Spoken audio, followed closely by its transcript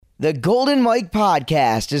The Golden Mike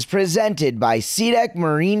Podcast is presented by SeaDek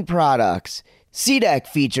Marine Products. SeaDek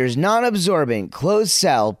features non-absorbent,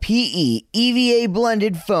 closed-cell, PE, EVA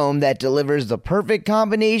blended foam that delivers the perfect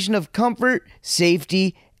combination of comfort,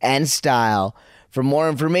 safety, and style. For more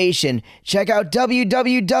information, check out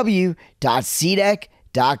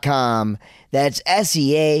www.seadek.com. That's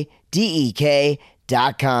SEADEK.com.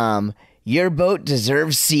 Your boat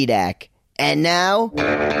deserves SeaDek. And now,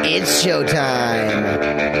 it's showtime.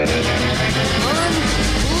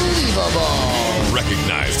 Unbelievable.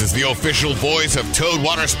 Recognized as the official voice of Toad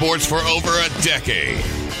Water Sports for over a decade,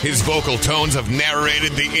 his vocal tones have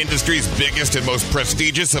narrated the industry's biggest and most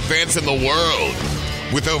prestigious events in the world.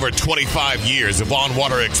 With over 25 years of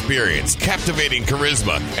on-water experience, captivating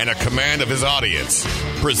charisma, and a command of his audience.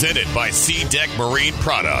 Presented by SeaDek Marine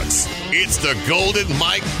Products, it's the Golden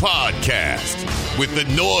Mike Podcast. With the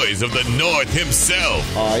noise of the North himself,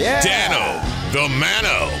 Dano the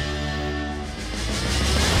Mano.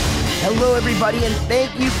 Hello, everybody, and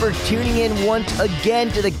thank you for tuning in once again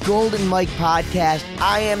to the Golden Mike Podcast.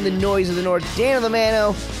 I am the noise of the North, Dano the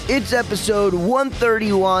Mano. It's episode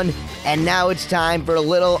 131, and now it's time for a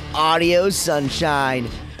little audio sunshine.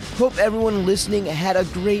 Hope everyone listening had a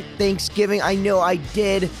great Thanksgiving. I know I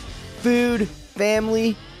did. Food,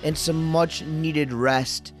 family, and some much-needed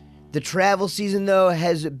rest. The travel season, though,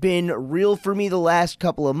 has been real for me the last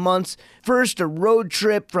couple of months. First, a road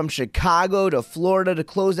trip from Chicago to Florida to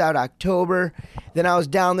close out October. Then I was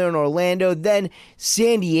down there in Orlando. Then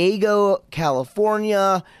San Diego,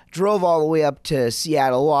 California. Drove all the way up to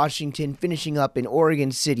Seattle, Washington, finishing up in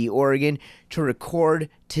Oregon City, Oregon, to record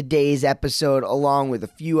today's episode, along with a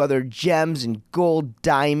few other gems and gold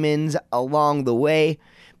diamonds along the way.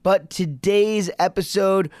 But today's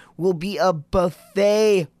episode will be a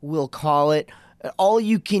buffet, we'll call it. All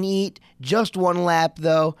you can eat, just one lap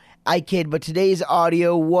though. I kid, but today's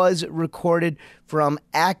audio was recorded from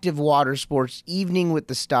Active Water Sports Evening with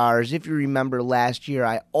the Stars. If you remember last year,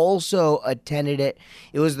 I also attended it.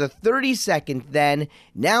 It was the 32nd then.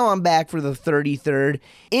 Now I'm back for the 33rd.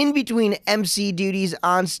 In between MC duties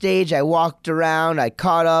on stage, I walked around. I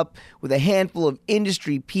caught up with a handful of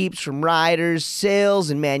industry peeps from riders,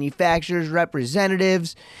 sales, and manufacturers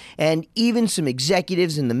representatives, and even some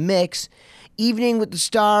executives in the mix. Evening with the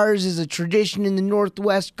Stars is a tradition in the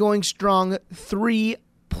Northwest going strong 3+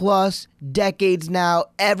 decades now.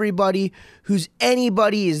 Everybody who's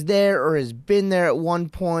anybody is there or has been there at one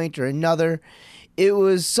point or another. It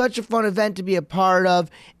was such a fun event to be a part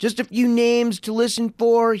of. Just a few names to listen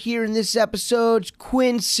for here in this episode.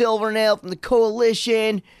 Quinn Silvernale from the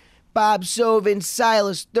Coalition, Bob Soven,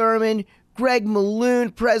 Silas Thurman, Greg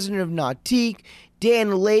Meloon, president of Nautique,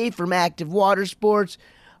 Dan Lay from Active Water Sports,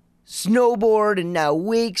 snowboard and now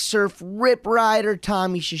wake surf rip rider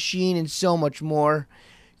Tommy Shasheen, and so much more.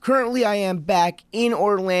 Currently, I am back in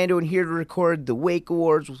Orlando and here to record the Wake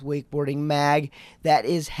Awards with Wakeboarding Mag. That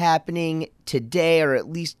is happening today, or at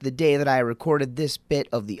least the day that I recorded this bit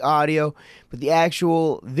of the audio. But the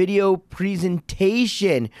actual video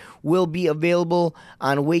presentation will be available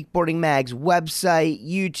on Wakeboarding Mag's website,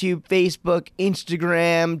 YouTube, Facebook,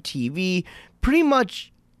 Instagram, TV, pretty much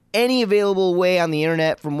any available way on the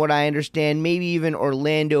internet, from what I understand, maybe even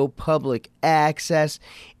Orlando public access.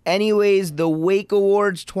 Anyways, the Wake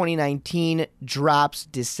Awards 2019 drops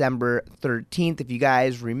December 13th. If you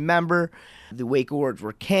guys remember, the Wake Awards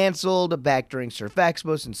were canceled back during Surf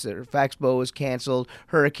Expo, since Surf Expo was canceled.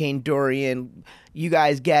 Hurricane Dorian, you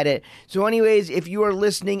guys get it. So anyways, if you are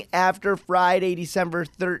listening after Friday, December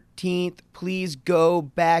 13th, please go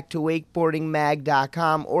back to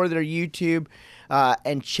wakeboardingmag.com or their YouTube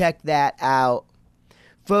and check that out.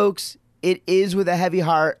 Folks, it is with a heavy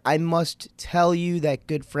heart I must tell you that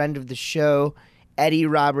good friend of the show, Eddie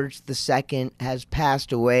Roberts II, has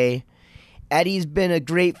passed away. Eddie's been a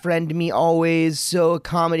great friend to me always, so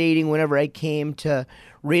accommodating whenever I came to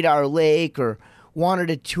Radar Lake or wanted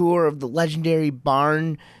a tour of the legendary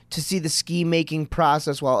barn to see the ski making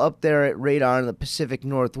process while up there at Radar in the Pacific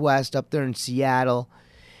Northwest, up there in Seattle.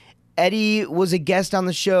 Eddie was a guest on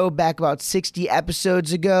the show back about 60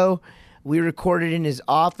 episodes ago. We recorded in his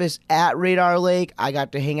office at Radar Lake. I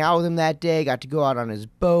got to hang out with him that day, got to go out on his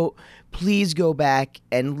boat. Please go back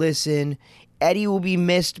and listen. Eddie will be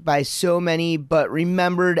missed by so many, but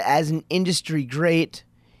remembered as an industry great.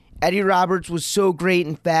 Eddie Roberts was so great,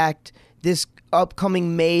 in fact, this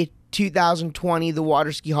upcoming May 2020, the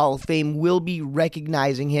Water Ski Hall of Fame will be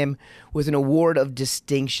recognizing him with an award of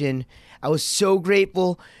distinction. I was so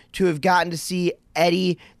grateful to have gotten to see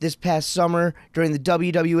Eddie this past summer during the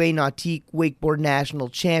WWA Nautique Wakeboard National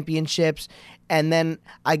Championships, And then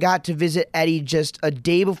I got to visit Eddie just a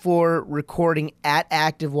day before recording at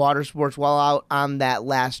Active Water Sports while out on that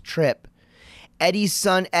last trip. Eddie's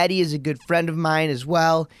son, Eddie, is a good friend of mine as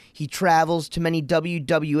well. He travels to many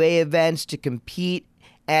WWA events to compete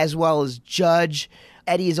as well as judge.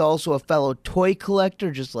 Eddie is also a fellow toy collector,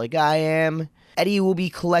 just like I am. Eddie will be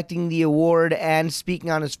collecting the award and speaking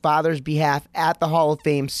on his father's behalf at the Hall of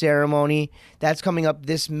Fame ceremony. That's coming up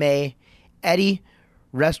this May. Eddie,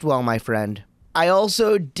 rest well, my friend. I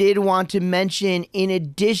also did want to mention, in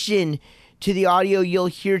addition to the audio you'll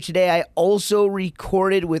hear today, I also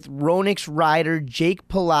recorded with Ronix rider Jake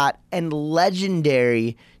Pelot and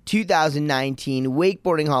legendary 2019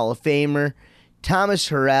 Wakeboarding Hall of Famer Thomas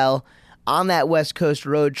Harrell on that West Coast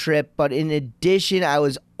road trip. But in addition, I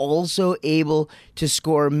was also able to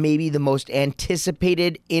score maybe the most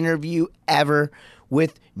anticipated interview ever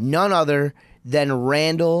with none other than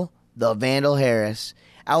Randall the Vandal Harris.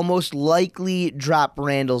 I'll most likely drop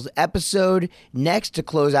Randall's episode next to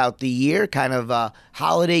close out the year, kind of a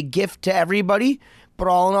holiday gift to everybody. But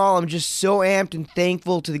all in all, I'm just so amped and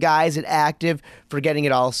thankful to the guys at Active for getting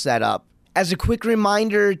it all set up. As a quick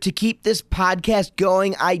reminder, to keep this podcast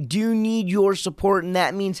going, I do need your support, and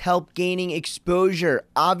that means help gaining exposure.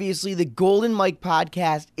 Obviously, the Golden Mike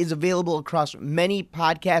podcast is available across many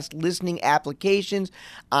podcast listening applications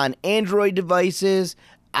on Android devices,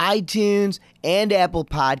 iTunes, and Apple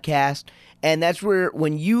Podcasts. And that's where,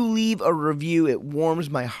 when you leave a review, it warms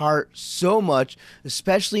my heart so much,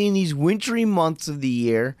 especially in these wintry months of the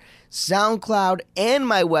year. SoundCloud and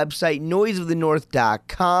my website,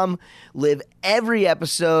 noiseofthenorth.com, live every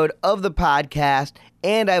episode of the podcast.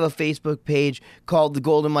 And I have a Facebook page called The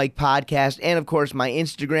Golden Mike Podcast. And, of course, my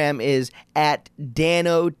Instagram is at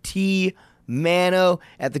Dano the Mano,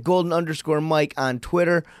 at the Golden_Mike on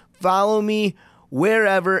Twitter. Follow me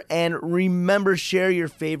wherever, and remember, share your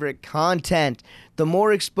favorite content. The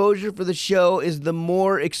more exposure for the show is the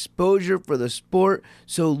more exposure for the sport,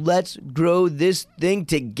 so let's grow this thing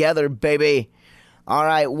together, baby. All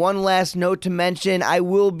right, one last note to mention. I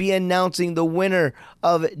will be announcing the winner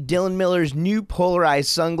of Dylan Miller's new polarized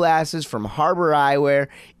sunglasses from Harbor Eyewear.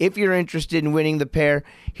 If you're interested in winning the pair,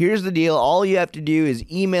 here's the deal. All you have to do is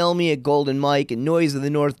email me at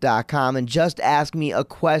goldenmike@noiseofthenorth.com and just ask me a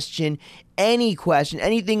question, any question,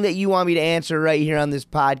 anything that you want me to answer right here on this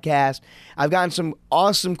podcast. I've gotten some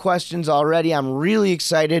awesome questions already. I'm really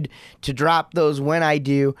excited to drop those when I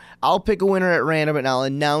do. I'll pick a winner at random and I'll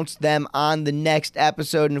announce them on the next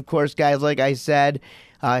episode. And of course, guys, like I said,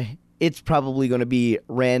 it's probably going to be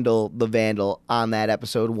Randall the Vandal on that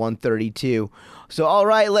episode 132. So, all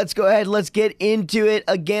right, let's go ahead. Let's get into it.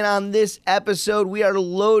 Again, on this episode, we are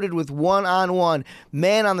loaded with one-on-one,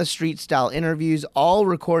 man-on-the-street style interviews, all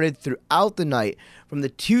recorded throughout the night from the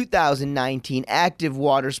 2019 Active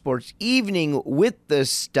Water Sports Evening with the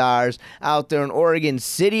Stars out there in Oregon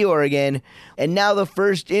City, Oregon. And now the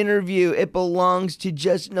first interview, it belongs to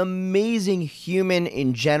just an amazing human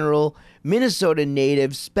in general. Minnesota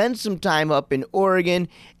native, spent some time up in Oregon,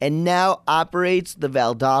 and now operates the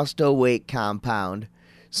Valdosta Wake Compound.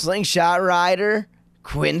 Slingshot rider,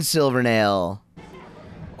 Quinn Silvernale.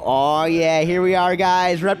 Oh yeah, here we are,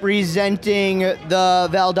 guys, representing the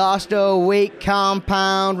Valdosta Wake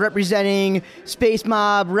Compound, representing Space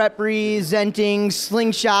Mob, representing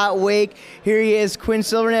Slingshot Wake. Here he is, Quinn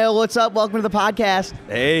Silvernale. What's up? Welcome to the podcast.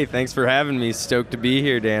 Hey, thanks for having me. Stoked to be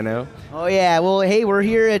here, Dano. Oh yeah, well, hey, we're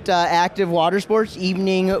here at Active Water Sports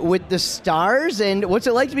Evening with the Stars, and what's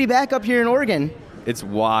it like to be back up here in Oregon? It's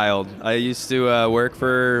wild. I used to work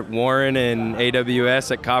for Warren and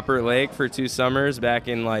AWS at Copper Lake for 2 summers back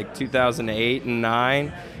in like 2008 and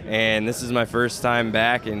 9, and this is my first time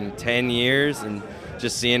back in 10 years, and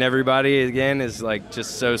just seeing everybody again is like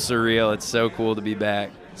just so surreal. It's so cool to be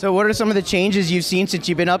back. So what are some of the changes you've seen since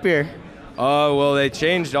you've been up here? Oh, well, they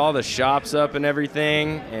changed all the shops up and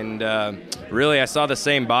everything, and really I saw the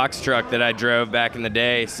same box truck that I drove back in the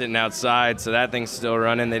day sitting outside, so that thing's still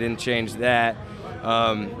running. They didn't change that.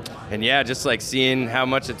 And yeah, just like seeing how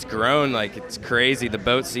much it's grown, like it's crazy. The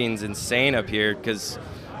boat scene's insane up here because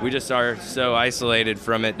we just are so isolated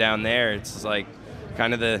from it down there. It's like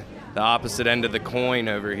kind of the opposite end of the coin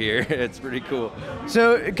over here. It's pretty cool.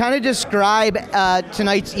 So kind of describe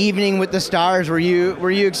tonight's evening with the Stars. Were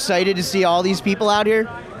you excited to see all these people out here?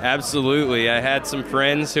 Absolutely. I had some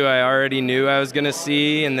friends who I already knew I was going to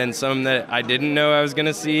see, and then some that I didn't know I was going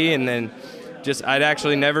to see, and then I'd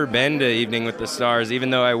actually never been to Evening with the Stars.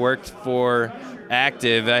 Even though I worked for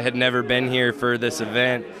Active, I had never been here for this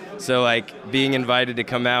event. So like being invited to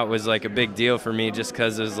come out was like a big deal for me, just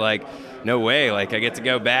because it was like, no way, like I get to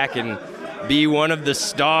go back and be one of the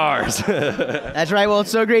stars. That's right. Well,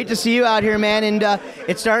 it's so great to see you out here, man. And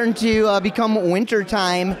it's starting to become winter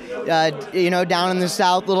time, down in the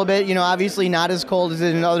south a little bit. Obviously not as cold as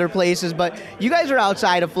in other places, but you guys are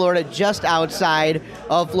outside of Florida, just outside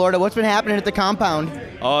of Florida. What's been happening at the compound?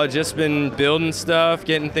 Oh, just been building stuff,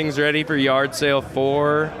 getting things ready for Yard Sale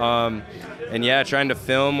 4. And yeah, trying to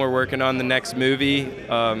film. We're working on the next movie.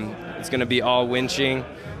 It's going to be all winching,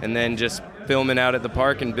 and then just filming out at the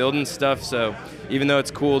park and building stuff. So even though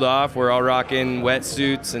it's cooled off, we're all rocking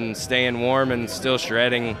wetsuits and staying warm and still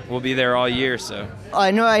shredding. We'll be there all year. So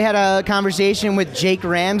I know I had a conversation with Jake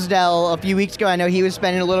Ramsdell a few weeks ago. I know he was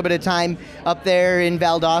spending a little bit of time up there in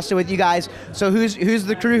Valdosta with you guys. So who's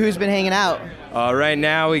the crew who's been hanging out? Right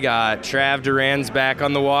now we got Trav Duran's back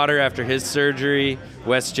on the water after his surgery.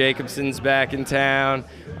 Wes Jacobson's back in town.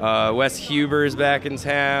 Wes Huber's back in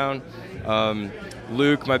town.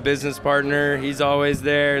 Luke, my business partner, he's always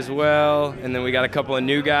there as well. And then we got a couple of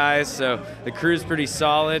new guys, so the crew's pretty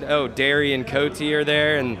solid. Oh, Derry and Coty are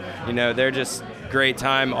there, and they're just great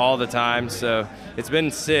time all the time. So it's been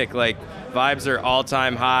sick. Like, vibes are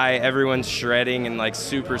all-time high. Everyone's shredding and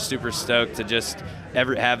super, super stoked to just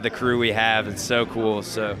ever have the crew we have. It's so cool.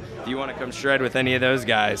 So if you want to come shred with any of those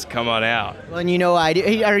guys, come on out. Well, and I do.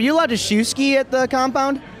 Hey, are you allowed to shoe ski at the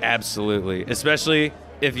compound? Absolutely, especially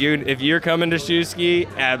if you're coming to shoe ski,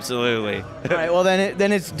 absolutely. All right, well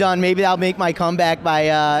then it's done. Maybe I'll make my comeback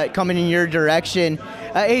by coming in your direction.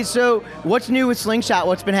 Hey, so what's new with Slingshot?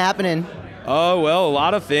 What's been happening? Oh, well, a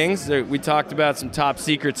lot of things. We talked about some top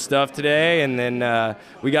secret stuff today, and then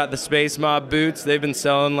we got the Space Mob boots. They've been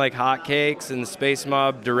selling like hotcakes, and the Space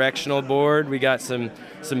Mob directional board. We got some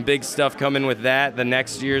big stuff coming with that. The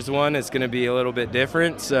next year's one is going to be a little bit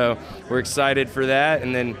different, so we're excited for that.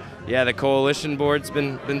 And then, yeah, the Coalition board's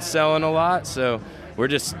been selling a lot, so we're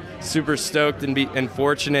just super stoked and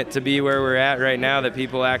fortunate to be where we're at right now, that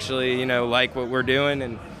people actually, like what we're doing,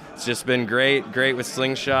 and it's just been great with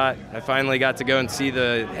Slingshot. I finally got to go and see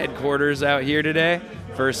the headquarters out here today,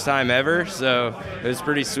 first time ever, so it was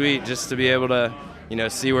pretty sweet just to be able to,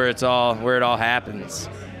 see where it all happens.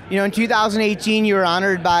 In 2018, you were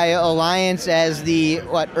honored by Alliance as the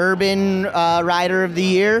Urban Rider of the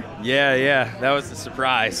Year. Yeah, that was a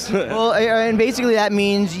surprise. Well, and basically that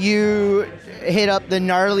means you hit up the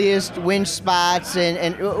gnarliest winch spots,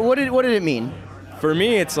 and what did it mean? For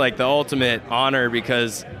me, it's like the ultimate honor,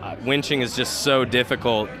 because winching is just so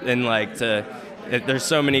difficult, and there's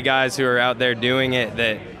so many guys who are out there doing it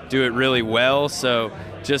that do it really well. So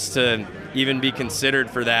just to even be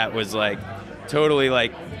considered for that was totally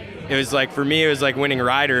it was for me, it was like winning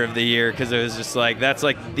Rider of the Year, because it was just that's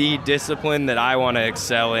the discipline that I want to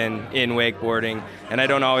excel in wakeboarding, and I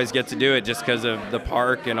don't always get to do it just because of the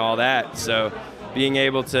park and all that. So being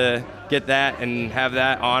able to get that and have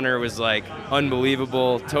that honor was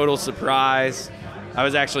unbelievable, total surprise. I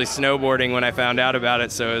was actually snowboarding when I found out about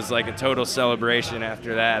it, so it was a total celebration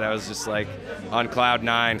after that. I was just on cloud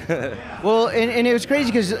 9. Well, and it was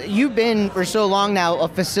crazy because you've been for so long now a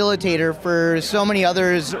facilitator for so many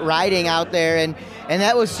others riding out there, and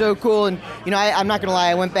that was so cool. And I'm not gonna lie,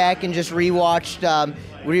 I went back and just rewatched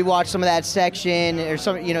some of that section, or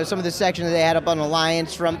some of the section that they had up on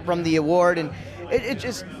Alliance from the award, and it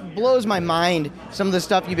just blows my mind, some of the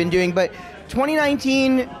stuff you've been doing. But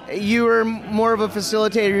 2019, you were more of a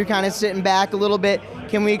facilitator. You're kind of sitting back a little bit.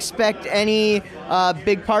 Can we expect any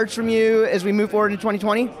big parts from you as we move forward in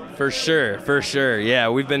 2020? For sure. Yeah,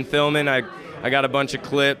 we've been filming. I got a bunch of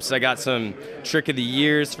clips. I got some trick of the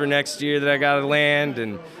years for next year that I got to land,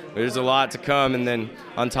 and there's a lot to come. And then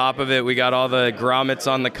on top of it, we got all the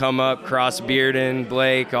grommets on the come up, Cross Bearden,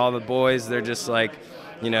 Blake, all the boys. They're just like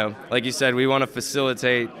you said, we want to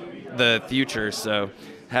facilitate the future. So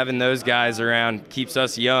having those guys around keeps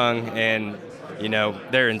us young, and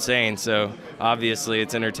they're insane. So obviously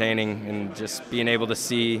it's entertaining, and just being able to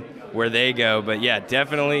see where they go. But yeah,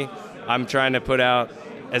 definitely I'm trying to put out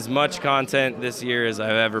as much content this year as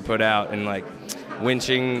I've ever put out. And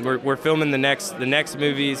winching, we're filming the next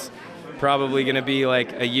movie's probably going to be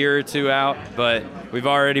a year or two out, but we've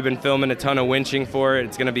already been filming a ton of winching for it.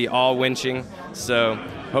 It's going to be all winching, so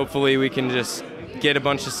hopefully we can just get a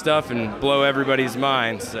bunch of stuff and blow everybody's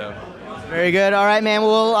mind. So very good. All right, man.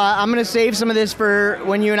 Well, I'm going to save some of this for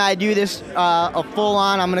when you and I do this a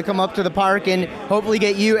full-on. I'm going to come up to the park and hopefully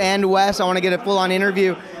get you and Wes. I want to get a full-on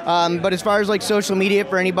interview. But as far as social media,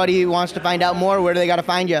 for anybody who wants to find out more, where do they got to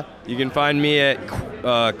find you? You can find me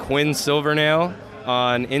at Quinn Silvernale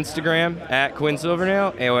on Instagram, at Quinn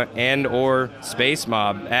Silvernale, and or Space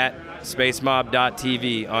Mob, at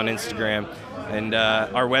spacemob.tv on Instagram. And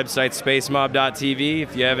our website's spacemob.tv.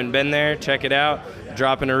 If you haven't been there, check it out.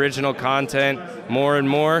 dropping original content more and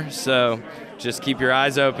more. So just keep your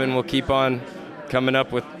eyes open. We'll keep on coming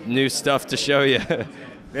up with new stuff to show you.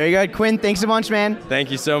 Very good. Quinn, thanks a bunch, man. Thank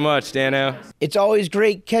you so much, Dano. It's always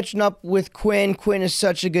great catching up with Quinn. Quinn is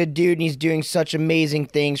such a good dude, and he's doing such amazing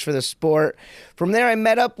things for the sport. From there, I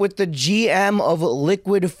met up with the GM of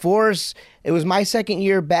Liquid Force. It was my second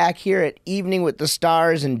year back here at Evening with the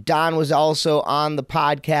Stars, and Don was also on the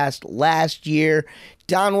podcast last year.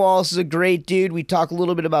 Don Wallace is a great dude. We talk a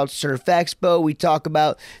little bit about Surf Expo. We talk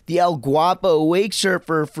about the El Guapo wake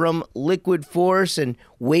surfer from Liquid Force and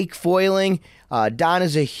wake foiling. Don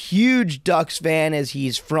is a huge Ducks fan as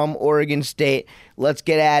he's from Oregon State. Let's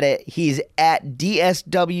get at it. He's at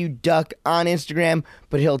DSW Duck on Instagram,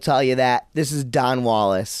 but he'll tell you that. This is Don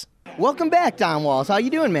Wallace. Welcome back, Don Wallace. How you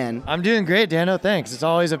doing, man? I'm doing great, Dano. Thanks. It's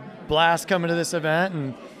always a blast coming to this event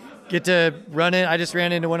and get to run in. I just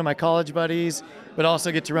ran into one of my college buddies, but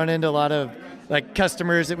also get to run into a lot of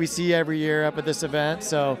customers that we see every year up at this event.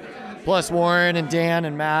 So plus Warren and Dan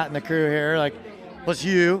and Matt and the crew here, plus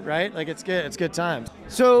you, right? It's good. It's good times.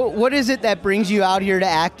 So what is it that brings you out here to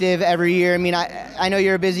Active every year? I mean, I know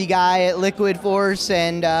you're a busy guy at Liquid Force,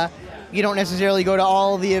 and you don't necessarily go to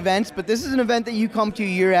all of the events, but this is an event that you come to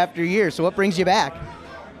year after year. So what brings you back?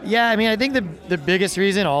 Yeah, I mean, I think the biggest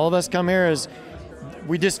reason all of us come here is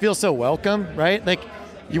we just feel so welcome, right?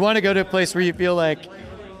 You want to go to a place where you feel like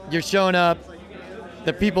you're showing up,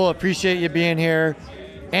 the people appreciate you being here,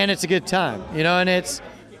 and it's a good time, and it's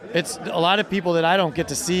a lot of people that I don't get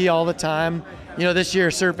to see all the time. This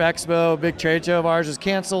year Surf Expo, a big trade show of ours, was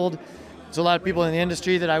canceled. There's a lot of people in the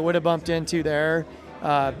industry that I would have bumped into there.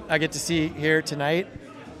 I get to see here tonight.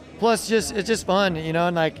 Plus, it's just fun,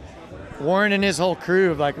 and Warren and his whole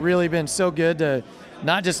crew have really been so good to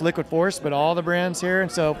not just Liquid Force, but all the brands here.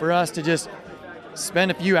 And so for us to just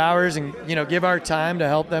spend a few hours and give our time to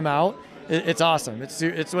help them out, it's awesome. It's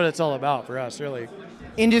what it's all about for us, really.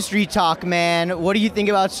 Industry talk, man. What do you think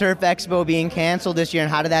about Surf Expo being canceled this year,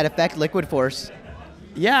 and how did that affect Liquid Force?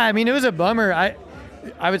 Yeah, I mean, it was a bummer.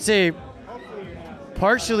 I would say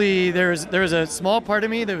partially there was a small part of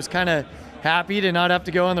me that was kind of happy to not have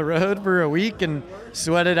to go on the road for a week and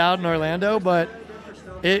sweat it out in Orlando, but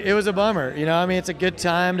it was a bummer. I mean, it's a good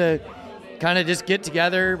time to kind of just get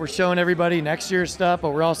together. We're showing everybody next year's stuff, but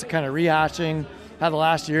we're also kind of rehashing how the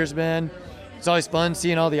last year's been. It's always fun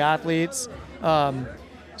seeing all the athletes.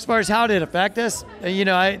 As far as how did it affect us,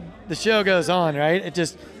 the show goes on, right? It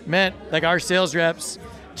just meant our sales reps,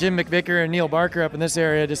 Jim McVicker and Neil Barker up in this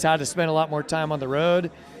area, just had to spend a lot more time on the road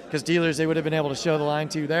because dealers they would have been able to show the line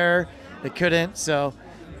to there. They couldn't, so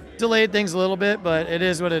delayed things a little bit, but it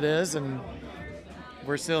is what it is, and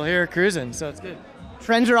we're still here cruising, so it's good.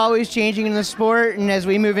 Trends are always changing in the sport, and as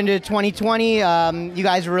we move into 2020, you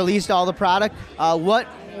guys released all the product. What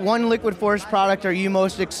one Liquid Force product are you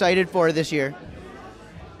most excited for this year?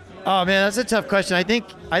 Oh man, that's a tough question.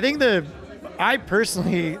 I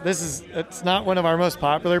personally, it's not one of our most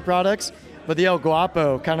popular products, but the El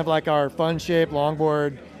Guapo, kind of like our fun shape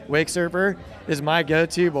longboard wake surfer, is my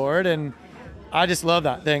go-to board, and I just love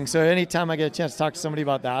that thing. So anytime I get a chance to talk to somebody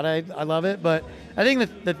about that, I love it. But I think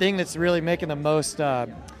that the thing that's really making the most,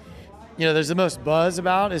 there's the most buzz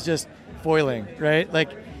about is just foiling, right? A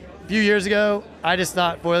few years ago, I just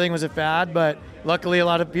thought foiling was a fad, but luckily a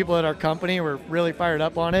lot of people at our company were really fired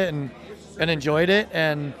up on it and enjoyed it.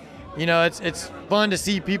 And, it's fun to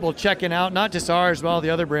see people checking out, not just ours, but all the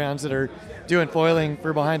other brands that are doing foiling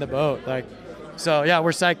for behind the boat. So yeah,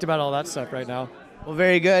 we're psyched about all that stuff right now. Well,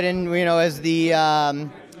 very good. And, as the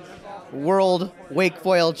world wake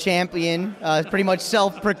foil champion, pretty much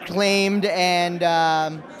self-proclaimed and,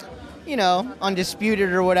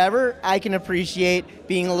 undisputed or whatever, I can appreciate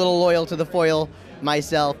being a little loyal to the foil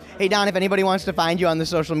myself. Hey, Don, if anybody wants to find you on the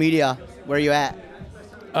social media, where are you at?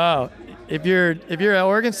 Oh, if you're an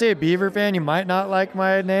Oregon State Beaver fan, you might not like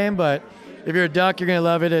my name, but if you're a Duck, you're going to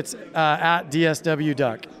love it. It's at DSW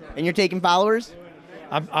Duck. And you're taking followers?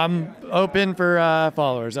 I'm open for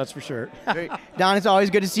followers, that's for sure. Don, it's always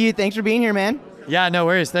good to see you. Thanks for being here, man. Yeah, no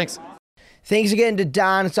worries. Thanks. Thanks again to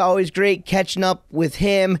Don. It's always great catching up with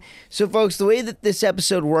him. So, folks, the way that this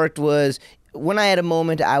episode worked was when I had a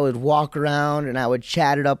moment, I would walk around and I would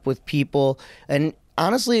chat it up with people. And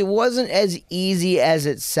honestly, it wasn't as easy as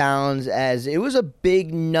it sounds, as it was a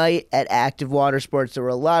big night at Active Water Sports. There were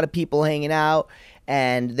a lot of people hanging out,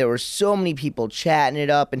 and there were so many people chatting it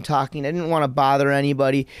up and talking. I didn't want to bother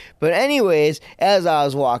anybody. But anyways, as I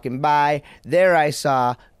was walking by, there I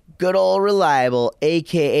saw good old reliable,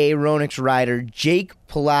 a.k.a. Ronix rider, Jake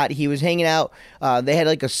Pelot. He was hanging out. They had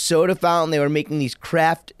like a soda fountain. They were making these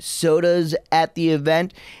craft sodas at the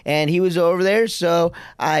event, and he was over there, so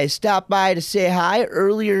I stopped by to say hi.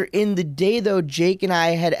 Earlier in the day, though, Jake and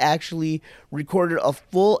I had actually recorded a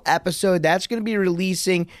full episode. That's going to be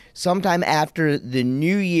releasing sometime after the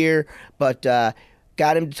new year, but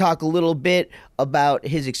got him to talk a little bit about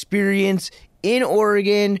his experience in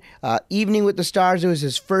Oregon, Evening with the Stars. It was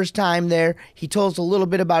his first time there. He told us a little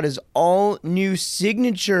bit about his all-new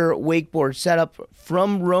signature wakeboard setup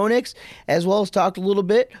from Ronix, as well as talked a little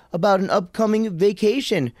bit about an upcoming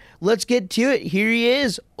vacation. Let's get to it. Here he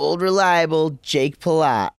is, old reliable Jake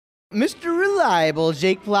Pelot. Mr. Reliable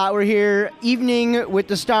Jake Pelot, we're here, Evening with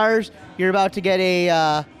the Stars. You're about to get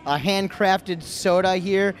a handcrafted soda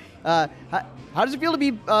here. How does it feel to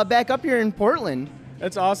be back up here in Portland?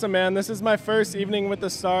 It's awesome, man. This is my first Evening with the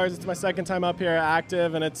Stars. It's my second time up here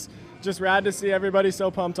active, and it's just rad to see everybody so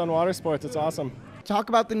pumped on water sports. It's awesome. Talk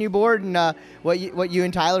about the new board and what you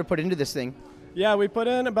and Tyler put into this thing. Yeah, we put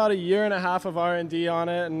in about 1.5 years of R&D on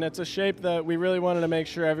it, and it's a shape that we really wanted to make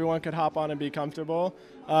sure everyone could hop on and be comfortable.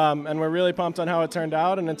 And we're really pumped on how it turned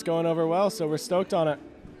out, and it's going over well, so we're stoked on it.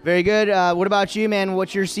 Very good. What about you, man?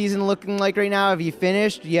 What's your season looking like right now? Have you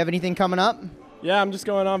finished? Do you have anything coming up? Yeah, I'm just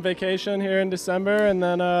going on vacation here in December, and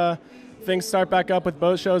then things start back up with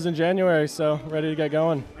boat shows in January, so ready to get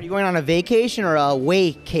going. Are you going on a vacation or a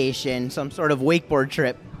waycation, some sort of wakeboard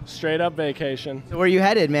trip? Straight up vacation. So where are you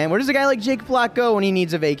headed, man? Where does a guy like Jake Pelot go when he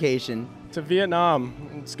needs a vacation? To Vietnam.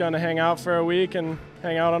 It's going to hang out for a week and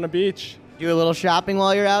hang out on a beach. Do a little shopping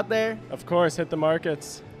while you're out there? Of course, hit the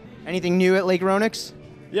markets. Anything new at Lake Ronix?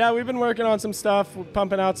 Yeah, we've been working on some stuff,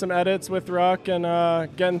 pumping out some edits with Ruck and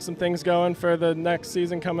getting some things going for the next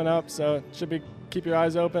season coming up. So it should be, keep your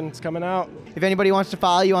eyes open. It's coming out. If anybody wants to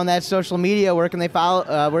follow you on that social media, where can they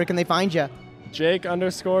find you?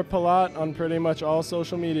 Jake_Pelot on pretty much all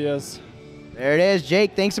social medias. There it is,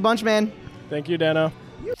 Jake. Thanks a bunch, man. Thank you, Dano.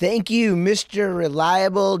 Thank you, Mr.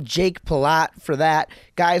 Reliable Jake Pelot, for that.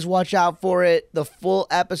 Guys, watch out for it. The full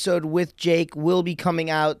episode with Jake will be coming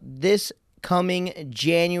out this coming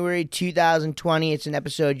January 2020. It's an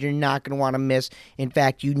episode you're not going to want to miss. In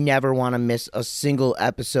fact, you never want to miss a single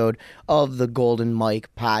episode of the Golden Mike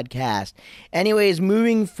podcast. Anyways,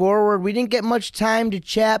 moving forward, we didn't get much time to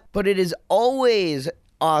chat, but it is always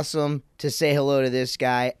awesome to say hello to this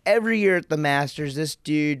guy. Every year at the Masters, this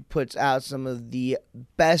dude puts out some of the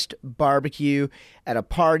best barbecue at a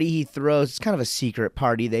party he throws. It's kind of a secret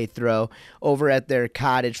party they throw over at their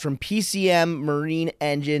cottage. From PCM Marine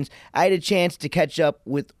Engines, I had a chance to catch up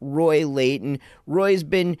with Roy Layton. Roy's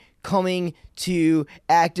been coming to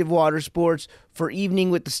Active Water Sports for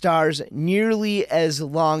Evening with the Stars nearly as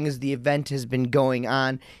long as the event has been going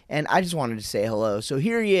on, and I just wanted to say hello. So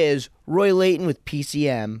here he is, Roy Layton with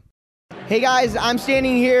PCM. Hey guys, I'm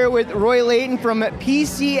standing here with Roy Layton from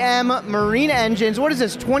PCM Marine Engines. What is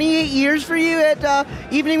this, 28 years for you at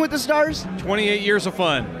Evening with the Stars? 28 years of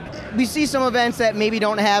fun. We see some events that maybe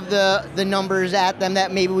don't have the numbers at them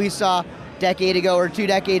that maybe we saw a decade ago or 2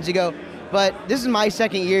 decades ago, but this is my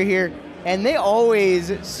second year here, and they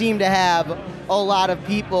always seem to have a lot of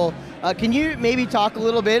people. Can you maybe talk a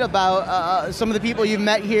little bit about some of the people you've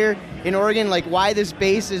met here in Oregon, like why this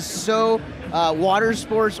base is so water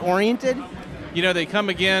sports oriented? You know, they come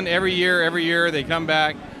again every year they come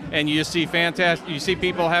back, and you just see fantastic, you see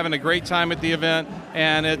people having a great time at the event,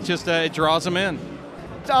 and it just it draws them in.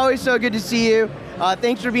 It's always so good to see you.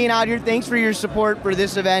 Thanks for being out here. Thanks for your support for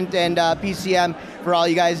this event and PCM for all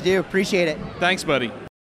you guys do. Appreciate it. Thanks, buddy.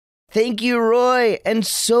 Thank you, Roy. And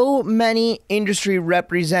so many industry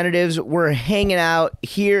representatives were hanging out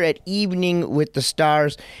here at Evening with the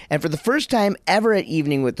Stars. And for the first time ever at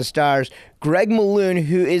Evening with the Stars, Greg Meloon,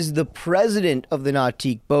 who is the president of the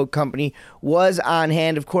Nautique Boat Company, was on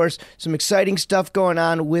hand. Of course, some exciting stuff going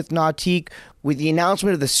on with Nautique with the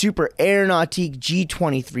announcement of the Super Air Nautique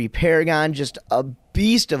G23 Paragon. Just a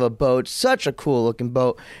beast of a boat. Such a cool looking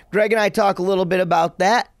boat. Greg and I talk a little bit about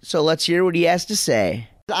that, so let's hear what he has to say.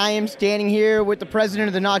 I am standing here with the president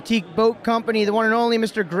of the Nautique Boat Company, the one and only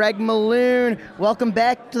Mr. Greg Meloon. Welcome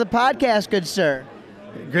back to the podcast, good sir.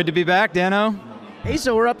 Good to be back, Dano. Hey,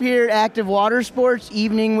 so we're up here at Active Water Sports,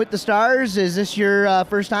 Evening with the Stars. Is this your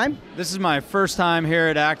first time? This is my first time here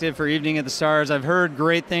at Active for Evening at the Stars. I've heard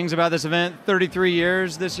great things about this event. 33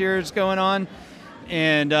 years this year it's going on.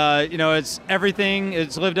 And, you know, it's everything.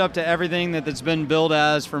 It's lived up to everything that's been billed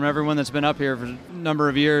as from everyone that's been up here for a number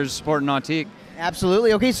of years supporting Nautique.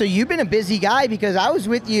 Absolutely. Okay, so you've been a busy guy because I was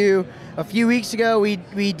with you a few weeks ago. We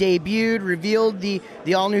revealed the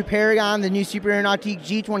all-new Paragon, the new Super Aeronautique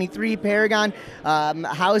G23 Paragon.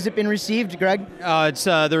 How has it been received, Greg? It's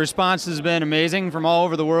the response has been amazing from all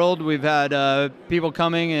over the world. We've had people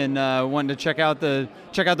coming and wanting to check out the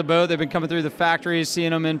boat. They've been coming through the factories, seeing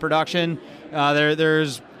them in production.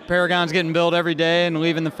 There's Paragons getting built every day and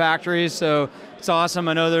leaving the factories, so it's awesome.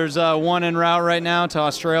 I know there's one en route right now to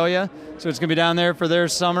Australia, so it's going to be down there for their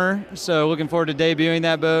summer. So looking forward to debuting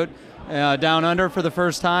that boat down under for the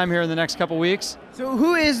first time here in the next couple weeks. So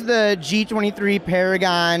who is the G23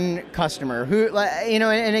 Paragon customer? Who,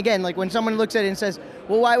 and again, like when someone looks at it and says,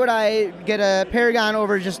 well, why would I get a Paragon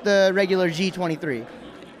over just the regular G23?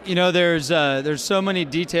 You know, there's so many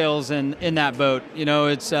details in that boat. You know,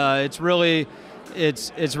 it's really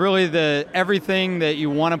the everything that you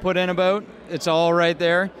want to put in a boat. It's all right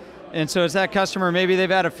there. And so it's that customer, maybe they've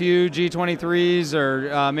had a few G23s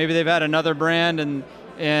or maybe they've had another brand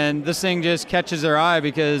and this thing just catches their eye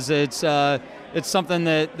because it's something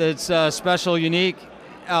that's special, unique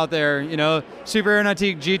out there. You know, Super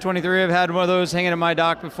Aeronautique G23, I've had one of those hanging at my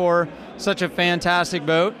dock before. Such a fantastic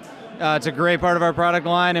boat. It's a great part of our product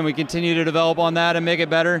line, and we continue to develop on that and make it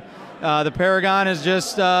better. The Paragon is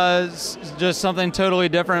just something totally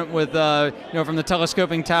different with, from the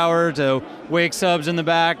telescoping tower to wake subs in the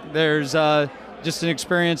back. There's just an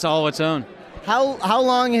experience all its own. How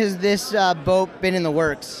long has this boat been in the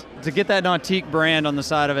works? To get that Nautique brand on the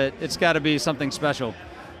side of it, it's got to be something special.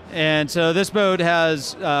 And so this boat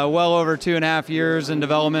has well over 2.5 years in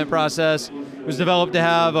development process. It was developed to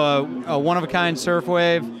have a one-of-a-kind surf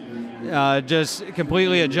wave, just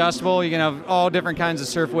completely adjustable. You can have all different kinds of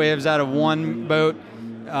surf waves out of one boat.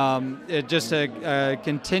 It just a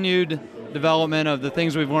continued development of the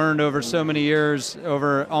things we've learned over so many years,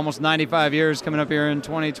 over almost 95 years coming up here in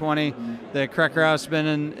 2020. The Craft's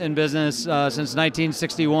been in business since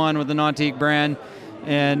 1961 with the Nautique brand,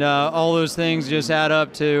 and all those things just add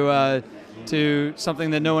up to something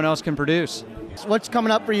that no one else can produce. What's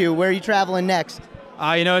coming up for you? Where are you traveling next?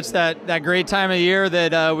 It's that great time of year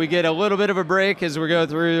that we get a little bit of a break as we go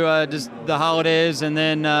through just the holidays, and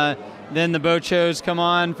then the boat shows come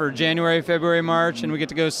on for January, February, March, and we get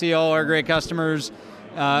to go see all our great customers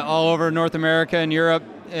all over North America and Europe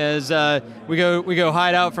as we go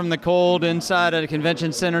hide out from the cold inside at a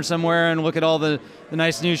convention center somewhere and look at all the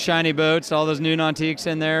nice new shiny boats, all those new Nautiques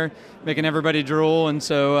in there, making everybody drool. And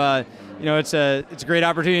so it's a great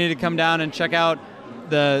opportunity to come down and check out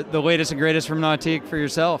the latest and greatest from Nautique for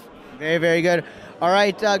yourself. Very, very good. All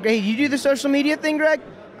right, great. You do the social media thing, Greg?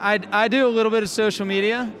 I do a little bit of social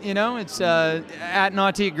media. You know, it's at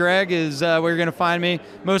Nautique Greg is where you're going to find me,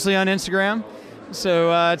 mostly on Instagram.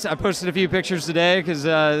 So I posted a few pictures today because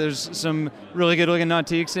there's some really good-looking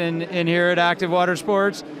Nautiques in here at Active Water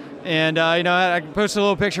Sports. And, I posted a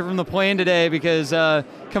little picture from the plane today because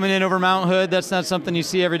coming in over Mount Hood, that's not something you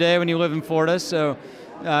see every day when you live in Florida. So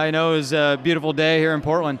it was a beautiful day here in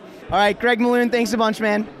Portland. All right, Greg Meloon, thanks a bunch,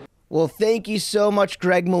 man. Well, thank you so much,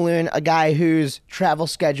 Greg Meloon, a guy whose travel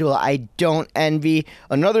schedule I don't envy.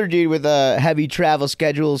 Another dude with a heavy travel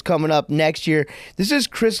schedule is coming up next year. This is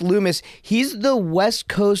Chris Loomis. He's the West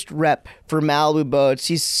Coast rep for Malibu Boats.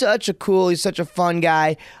 He's such a fun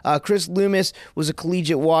guy. Chris Loomis was a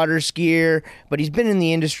collegiate water skier, but he's been in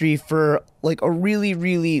the industry for like a really,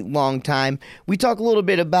 really long time. We talk a little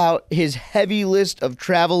bit about his heavy list of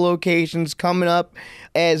travel locations coming up,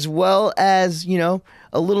 as well as,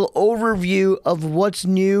 a little overview of what's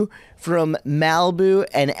new from Malibu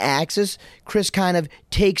and Axis. Chris kind of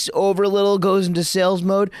takes over a little, goes into sales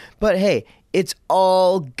mode, but hey, it's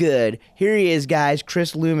all good. Here he is, guys,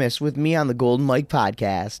 Chris Loomis with me on the Golden Mike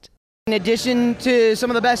Podcast. In addition to some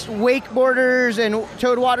of the best wakeboarders and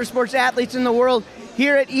towed water sports athletes in the world,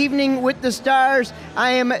 here at Evening with the Stars,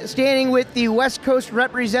 I am standing with the West Coast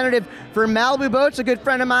representative for Malibu Boats, a good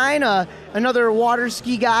friend of mine, another water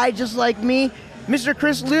ski guy just like me, Mr.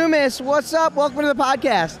 Chris Loomis. What's up? Welcome to the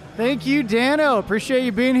podcast. Thank you, Dano. Appreciate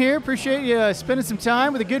you being here. Appreciate you spending some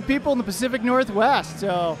time with the good people in the Pacific Northwest.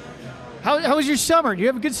 So, how was your summer? Do you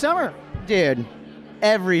have a good summer? Dude,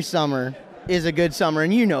 every summer is a good summer,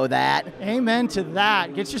 and you know that. Amen to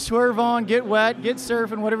that. Get your swerve on, get wet, get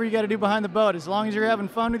surfing, whatever you got to do behind the boat. As long as you're having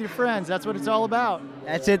fun with your friends, that's what it's all about.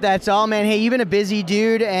 That's it. That's all, man. Hey, you've been a busy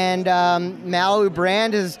dude, and Malibu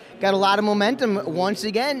brand has got a lot of momentum once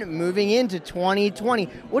again moving into 2020.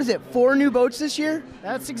 What is it, 4 new boats this year?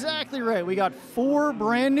 That's exactly right. We got 4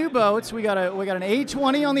 brand new boats. We got an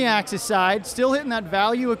A20 on the Axis side, still hitting that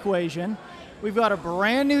value equation. We've got a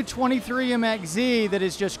brand new 23 MXZ that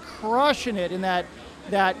is just crushing it in that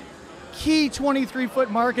key 23-foot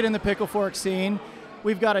market in the Pickle Fork scene.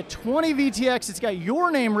 We've got a 20 VTX that's got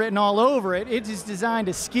your name written all over it. It is designed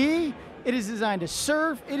to ski, it is designed to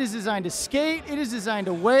surf, it is designed to skate, it is designed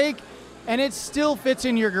to wake, and it still fits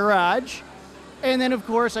in your garage. And then, of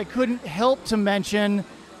course, I couldn't help to mention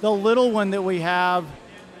the little one that we have,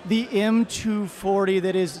 the M240,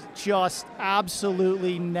 that is just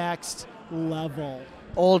absolutely next level.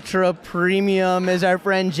 Ultra premium, as our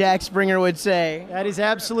friend Jack Springer would say. That is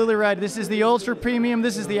absolutely right. This is the ultra premium.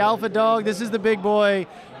 This is the alpha dog. This is the big boy.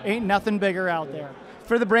 Ain't nothing bigger out there.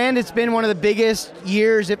 For the brand, it's been one of the biggest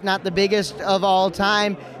years, if not the biggest of all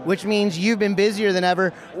time, which means you've been busier than ever.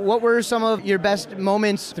 What were some of your best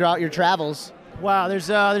moments throughout your travels? Wow, there's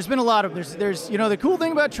been a lot of there's the cool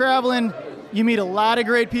thing about traveling, you meet a lot of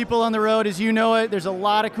great people on the road, as you know it. There's a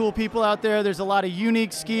lot of cool people out there. There's a lot of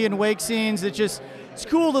unique ski and wake scenes that just, it's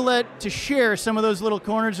cool to share some of those little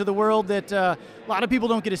corners of the world that a lot of people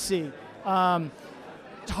don't get to see.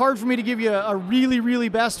 It's hard for me to give you a really, really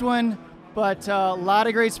best one, but a lot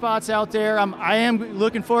of great spots out there. I am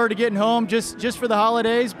looking forward to getting home just for the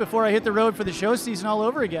holidays before I hit the road for the show season all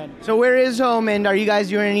over again. So where is home, and are you guys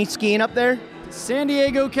doing any skiing up there? San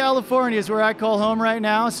Diego, California is where I call home right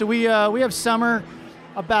now. So we have summer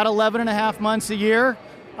about 11 and a half months a year.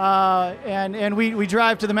 And we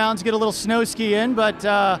drive to the mountains, get a little snow ski in,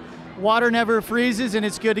 but water never freezes, and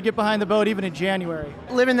it's good to get behind the boat even in January.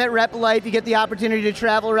 Living that rep life, you get the opportunity to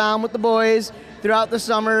travel around with the boys throughout the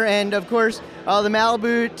summer, and of course, the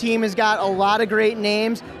Malibu team has got a lot of great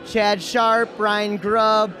names. Chad Sharp, Brian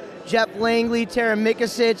Grubb, Jeff Langley, Tara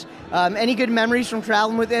Mikasic. Any good memories from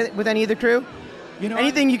traveling with any of the crew?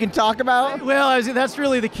 Anything you can talk about? Well, that's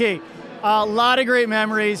really the key. A lot of great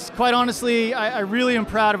memories. Quite honestly, I really am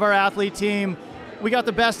proud of our athlete team. We got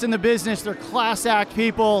the best in the business. They're class act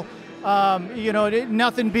people.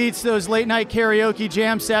 Nothing beats those late night karaoke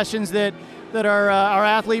jam sessions that our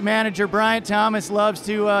athlete manager, Bryant Thomas, loves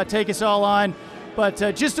to take us all on. But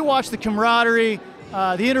just to watch the camaraderie,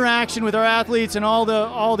 the interaction with our athletes and all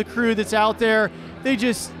the crew that's out there, they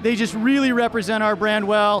just really represent our brand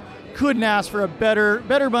well. Couldn't ask for a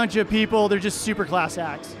better bunch of people. They're just super class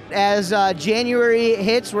acts. As January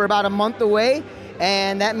hits, we're about a month away,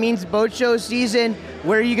 and that means boat show season.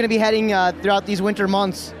 Where are you going to be heading throughout these winter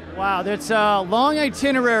months? Wow, that's a long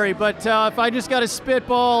itinerary, but if I just got a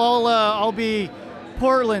spitball, I'll be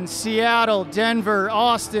Portland, Seattle, Denver,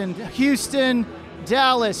 Austin, Houston,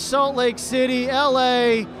 Dallas, Salt Lake City,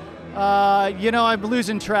 LA. I'm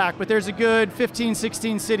losing track, but there's a good 15,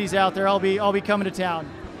 16 cities out there. I'll be coming to town.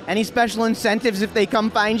 Any special incentives if they come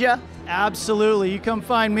find you? Absolutely. You come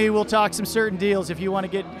find me, we'll talk some certain deals if you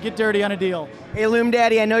want to get dirty on a deal. Hey, Loom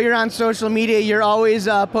Daddy, I know you're on social media. You're always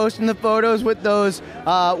posting the photos with those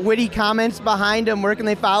witty comments behind them. Where can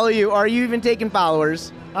they follow you? Are you even taking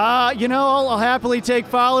followers? I'll happily take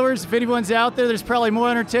followers. If anyone's out there, there's probably more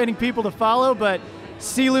entertaining people to follow, but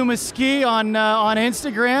Sea Ski on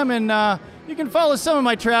Instagram, and you can follow some of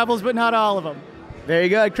my travels, but not all of them. Very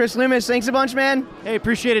good. Chris Loomis, thanks a bunch, man. Hey,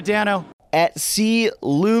 appreciate it, Dano. At C.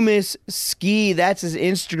 Loomis Ski, that's his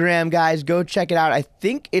Instagram, guys. Go check it out. I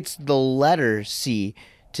think it's the letter C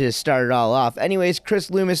to start it all off. Anyways,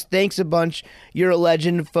 Chris Loomis, thanks a bunch. You're a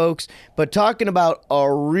legend, folks. But talking about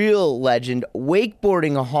a real legend,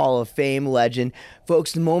 wakeboarding a Hall of Fame legend,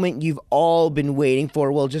 folks, the moment you've all been waiting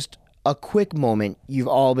for, well, just a quick moment you've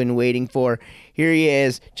all been waiting for. Here he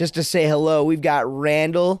is, just to say hello. We've got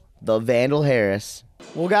Randall the Vandal Harris.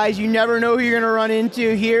 Well, guys, you never know who you're going to run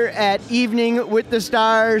into here at Evening with the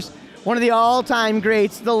Stars. One of the all-time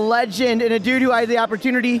greats, the legend, and a dude who I had the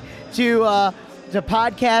opportunity to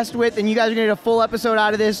podcast with, and you guys are going to get a full episode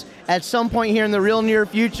out of this at some point here in the real near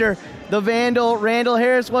future. The Vandal, Randall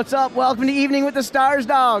Harris, what's up? Welcome to Evening with the Stars,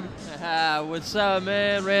 dog. What's up,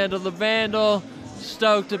 man? Randall the Vandal.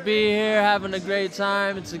 Stoked to be here, having a great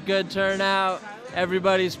time. It's a good turnout.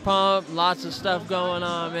 Everybody's pumped. Lots of stuff going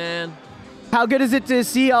on, man. How good is it to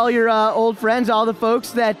see all your old friends, all the folks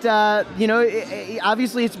that,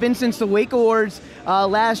 obviously it's been since the Wake Awards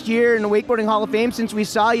last year and the Wakeboarding Hall of Fame since we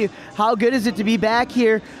saw you. How good is it to be back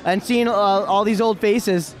here and seeing all these old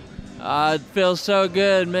faces? It feels so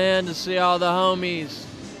good, man, to see all the homies.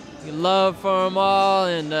 Get love for them all,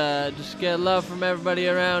 and just get love from everybody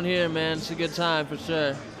around here, man. It's a good time for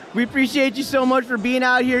sure. We appreciate you so much for being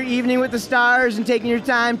out here Evening with the Stars and taking your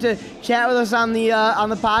time to chat with us on the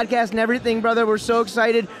podcast and everything, brother. We're so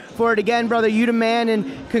excited for it again, brother. You the man,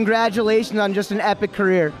 and congratulations on just an epic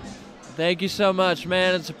career. Thank you so much,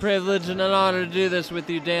 man. It's a privilege and an honor to do this with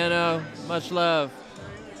you, Dano. Much love.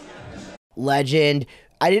 Legend.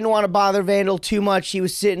 I didn't want to bother Randall too much. He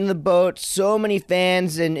was sitting in the boat. So many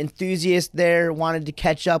fans and enthusiasts there wanted to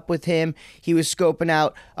catch up with him. He was scoping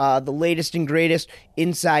out the latest and greatest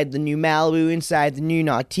inside the new Malibu, inside the new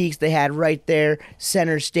Nautiques they had right there,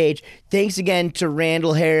 center stage. Thanks again to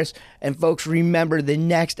Randall Harris. And folks, remember the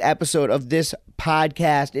next episode of this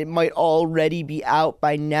podcast. It might already be out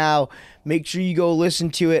by now. Make sure you go listen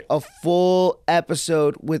to it. A full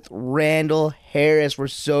episode with Randall Harris. We're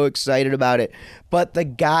so excited about it. But the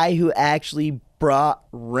guy who actually brought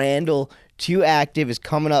Randall to Active is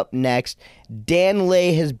coming up next. Dan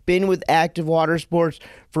Lay has been with Active Water Sports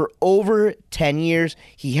for over 10 years.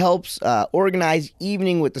 He helps organize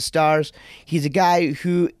Evening with the Stars. He's a guy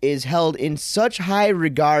who is held in such high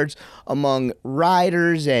regards among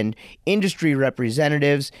riders and industry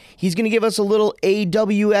representatives. He's going to give us a little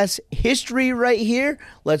AWS history right here.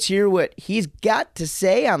 Let's hear what he's got to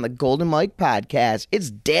say on the Golden Mike podcast. It's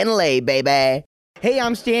Dan Lay, baby. Hey,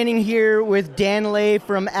 I'm standing here with Dan Lay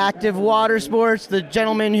from Active Water Sports, the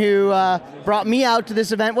gentleman who brought me out to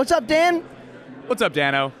this event. What's up, Dan? What's up,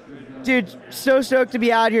 Dano? Dude, so stoked to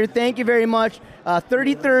be out here. Thank you very much.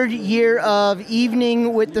 33rd year of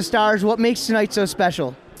Evening with the Stars. What makes tonight so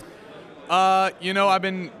special? This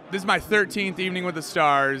is my 13th Evening with the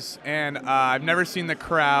Stars, and I've never seen the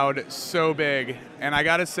crowd so big. And I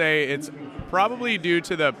gotta say, it's probably due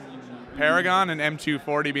to the Paragon and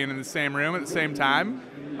M240 being in the same room at the same time.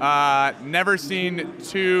 Never seen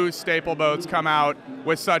two staple boats come out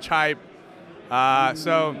with such hype. I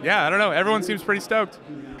don't know. Everyone seems pretty stoked.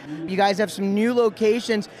 You guys have some new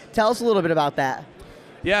locations. Tell us a little bit about that.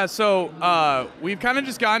 Yeah, so we've kind of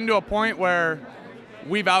just gotten to a point where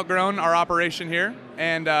we've outgrown our operation here,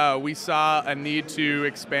 and we saw a need to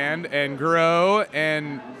expand and grow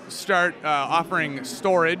and start offering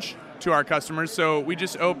storage to our customers. So we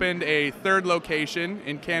just opened a third location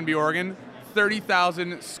in Canby, Oregon,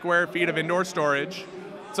 30,000 square feet of indoor storage.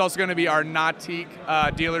 It's also going to be our Nautique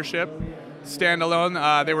dealership,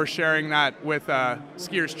 standalone. They were sharing that with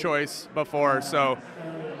Skier's Choice before. So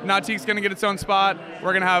Nautique's going to get its own spot.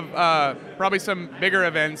 We're going to have probably some bigger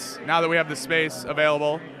events now that we have the space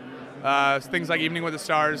available. Things like Evening with the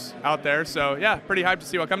Stars out there. So yeah, pretty hyped to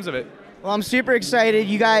see what comes of it. Well, I'm super excited.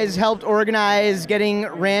 You guys helped organize getting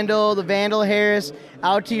Randall Harris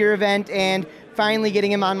out to your event and finally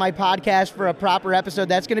getting him on my podcast for a proper episode.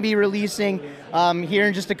 That's going to be releasing here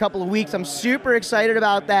in just a couple of weeks. I'm super excited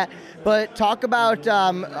about that. But talk about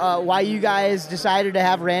why you guys decided to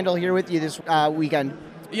have Randall here with you this weekend.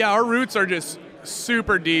 Yeah, our roots are just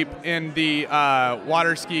super deep in the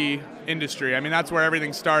water ski industry. I mean, that's where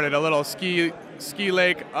everything started, a little ski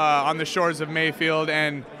lake on the shores of Mayfield,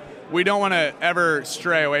 and we don't want to ever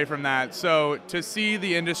stray away from that. So to see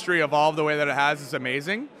the industry evolve the way that it has is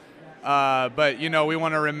amazing. But, we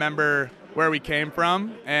want to remember where we came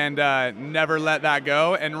from and never let that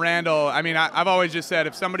go. And Randall, I mean, I've always just said,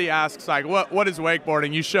 if somebody asks, like, what is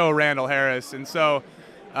wakeboarding, you show Randall Harris. And so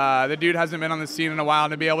the dude hasn't been on the scene in a while,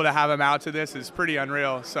 and to be able to have him out to this is pretty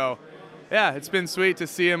unreal. So, yeah, it's been sweet to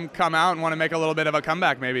see him come out and want to make a little bit of a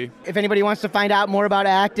comeback maybe. If anybody wants to find out more about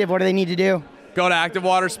Active, what do they need to do? Go to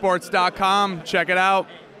activewatersports.com. Check it out.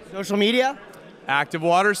 Social media? Active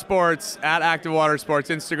Water Sports, at Active Water Sports,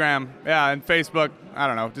 Instagram, yeah, and Facebook. I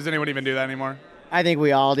don't know. Does anyone even do that anymore? I think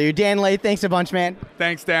we all do. Dan Lay, thanks a bunch, man.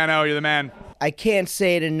 Thanks, Dano. You're the man. I can't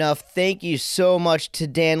say it enough. Thank you so much to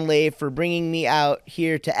Dan Lay for bringing me out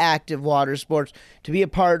here to Active Water Sports to be a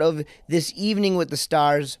part of this Evening with the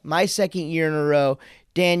Stars, my second year in a row.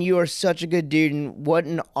 Dan, you are such a good dude, and what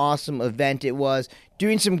an awesome event it was.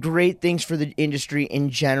 Doing some great things for the industry in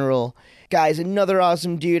general. Guys, another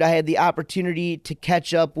awesome dude I had the opportunity to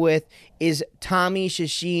catch up with is Tommy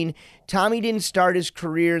Shashin. Tommy didn't start his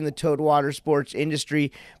career in the towed water sports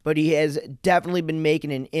industry, but he has definitely been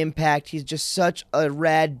making an impact. He's just such a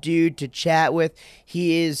rad dude to chat with.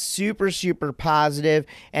 He is super, super positive,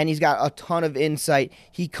 and he's got a ton of insight.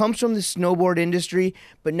 He comes from the snowboard industry,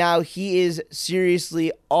 but now he is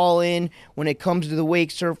seriously all in when it comes to the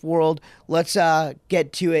wake surf world. Let's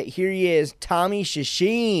get to it. Here he is, Tommy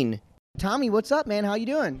Shashin. Tommy, what's up, man? How you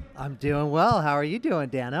doing? I'm doing well. How are you doing,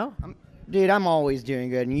 Dano? Dude, I'm always doing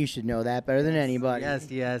good, and you should know that better than anybody.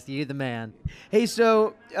 Yes, you the man. Hey,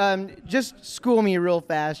 so just school me real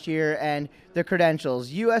fast here and the credentials.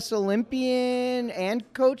 U.S. Olympian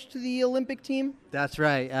and coach to the Olympic team? That's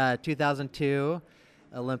right. 2002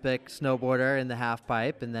 Olympic snowboarder in the half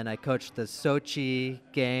pipe, and then I coached the Sochi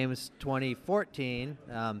Games 2014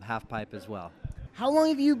 half pipe as well. How long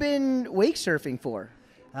have you been wake surfing for?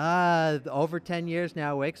 Over 10 years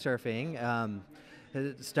now wake surfing.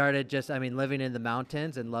 It started living in the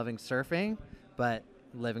mountains and loving surfing, but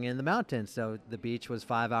living in the mountains. So the beach was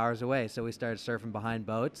 5 hours away. So we started surfing behind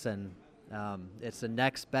boats, and it's the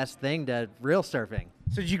next best thing to real surfing.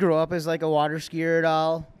 So did you grow up as like a water skier at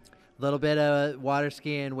all? A little bit of water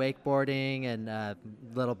skiing, wakeboarding, and a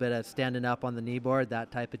little bit of standing up on the kneeboard,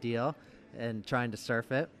 that type of deal, and trying to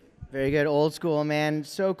surf it. Very good. Old school, man.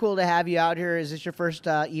 So cool to have you out here. Is this your first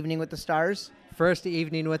evening with the stars? First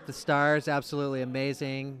evening with the stars, absolutely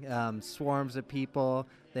amazing. Swarms of people.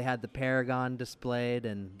 They had the Paragon displayed,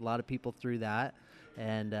 and a lot of people through that.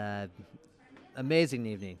 And amazing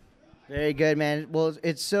evening. Very good, man. Well,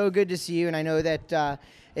 it's so good to see you, and I know that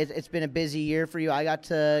it's been a busy year for you. I got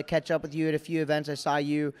to catch up with you at a few events. I saw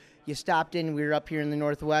you stopped in. We were up here in the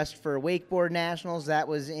Northwest for Wakeboard Nationals. That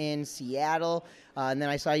was in Seattle. And then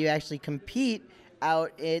I saw you actually compete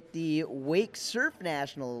out at the Wake Surf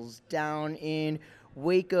Nationals down in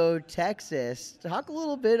Waco, Texas. Talk a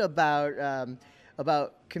little bit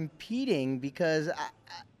about competing, because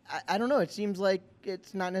I don't know. It seems like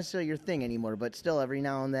it's not necessarily your thing anymore, but still every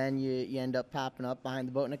now and then you end up popping up behind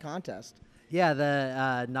the boat in a contest. Yeah,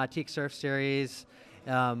 the Nautique Surf Series,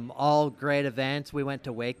 all great events. We went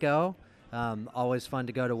to Waco. Always fun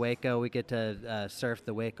to go to Waco. We get to surf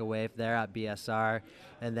the Waco wave there at BSR,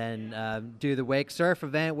 and then do the Wake Surf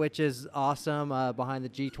event, which is awesome, behind the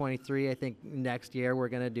G23. I think next year we're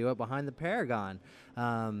going to do it behind the Paragon.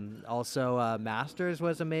 Also, Masters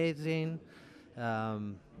was amazing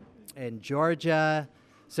in Georgia.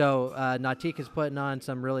 So Nautique is putting on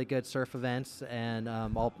some really good surf events, and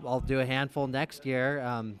I'll do a handful next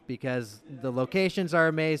year because the locations are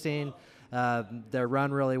amazing. They're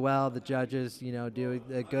run really well. The judges, do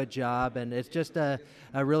a good job, and it's just a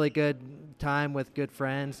really good time with good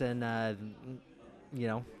friends and,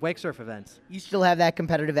 wake surf events. You still have that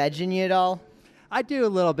competitive edge in you at all? I do a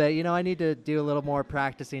little bit. I need to do a little more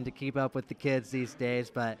practicing to keep up with the kids these days,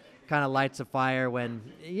 but kind of lights a fire when,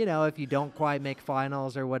 if you don't quite make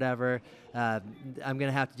finals or whatever, I'm going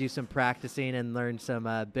to have to do some practicing and learn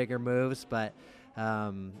some bigger moves, but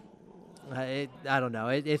I don't know.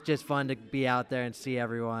 It's just fun to be out there and see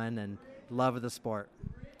everyone, and love of the sport.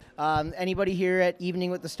 Anybody here at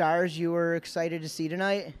Evening with the Stars you were excited to see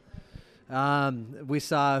tonight? We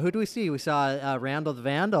saw, who do we see? We saw Randall the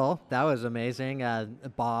Vandal. That was amazing.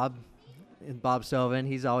 Bob Soven.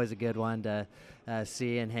 He's always a good one to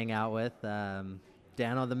see and hang out with.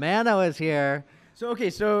 Dano the Mano is here. So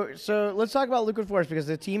let's talk about Liquid Force, because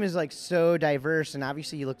the team is like so diverse, and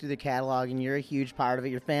obviously you look through the catalog and you're a huge part of it.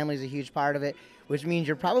 Your family's a huge part of it, which means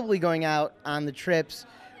you're probably going out on the trips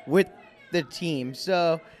with the team.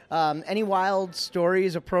 So any wild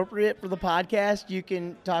stories appropriate for the podcast you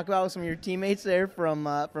can talk about with some of your teammates there from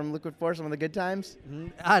Liquid Force, some of the good times?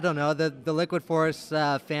 I don't know. The Liquid Force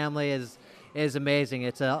family is amazing.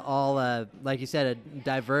 It's all like you said, a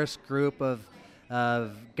diverse group of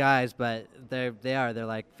guys, but they're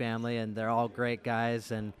like family, and they're all great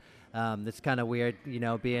guys, and it's kind of weird,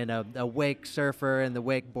 being a wake surfer in the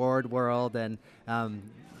wakeboard world, and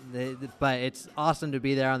but it's awesome to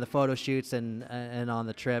be there on the photo shoots and on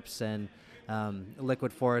the trips, and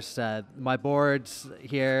Liquid Force. My boards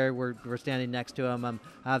here, we're standing next to them.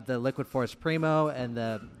 I have the Liquid Force Primo and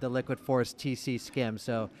the Liquid Force TC Skim,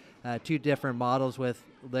 so two different models with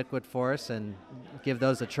Liquid Force, and give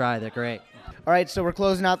those a try. They're great. All right, so we're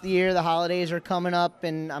closing out the year. The holidays are coming up,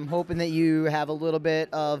 and I'm hoping that you have a little bit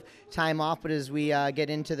of time off. But as we get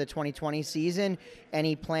into the 2020 season,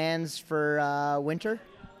 any plans for winter?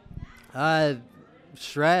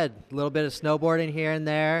 Shred. A little bit of snowboarding here and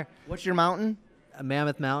there. What's your mountain?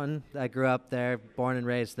 Mammoth Mountain. I grew up there, born and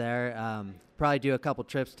raised there. Probably do a couple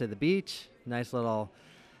trips to the beach. Nice little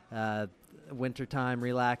wintertime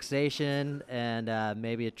relaxation, and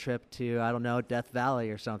maybe a trip to, I don't know, Death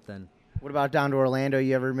Valley or something. What about down to Orlando?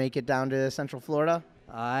 You ever make it down to Central Florida?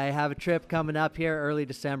 I have a trip coming up here early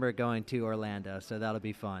December going to Orlando, so that'll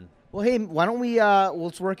be fun. Well, hey, why don't we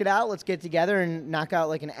let's work it out. Let's get together and knock out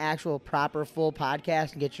like an actual proper full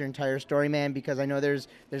podcast and get your entire story, man, because I know there's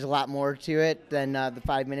a lot more to it than the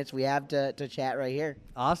 5 minutes we have to chat right here.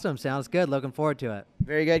 Awesome. Sounds good. Looking forward to it.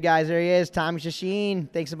 Very good, guys. There he is, Tommy Shasheen.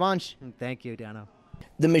 Thanks a bunch. Thank you, Dano.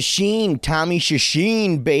 The Machine, Tommy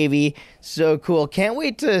Shasheen, baby. So cool. Can't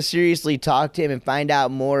wait to seriously talk to him and find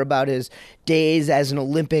out more about his days as an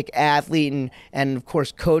Olympic athlete and of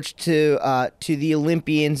course, coach to the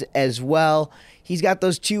Olympians as well. He's got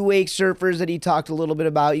those two wake surfers that he talked a little bit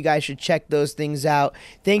about. You guys should check those things out.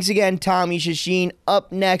 Thanks again, Tommy Shasheen.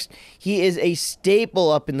 Up next, he is a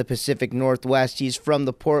staple up in the Pacific Northwest. He's from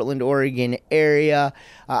the Portland, Oregon area.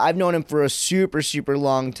 I've known him for a super, super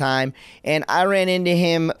long time, and I ran into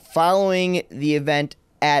him following the event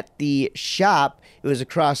at the shop. It was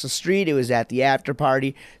across the street. It was at the after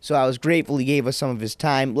party. So I was grateful he gave us some of his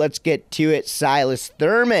time. Let's get to it. Silas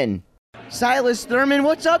Thurman. Silas Thurman,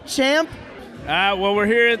 what's up, champ? Well, we're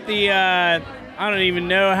here at the, I don't even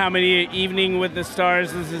know how many Evening with the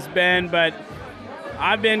Stars this has been, but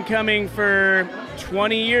I've been coming for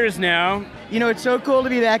 20 years now. You know, it's so cool to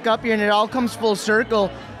be back up here, and it all comes full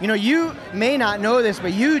circle. You know, you may not know this,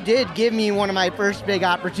 but you did give me one of my first big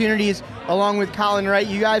opportunities, along with Colin Wright.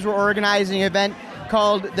 You guys were organizing an event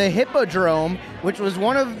called the Hippodrome, which was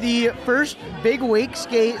one of the first big wake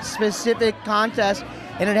skate specific contests,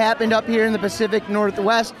 and it happened up here in the Pacific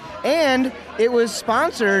Northwest, and it was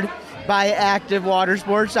sponsored by Active Water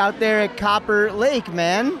Sports out there at Copper Lake,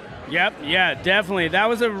 man. Yep, yeah, definitely. That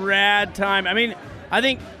was a rad time. I mean, I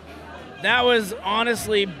think that was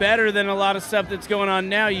honestly better than a lot of stuff that's going on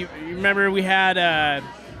now. You remember we had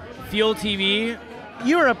Fuel TV?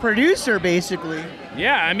 You were a producer, basically.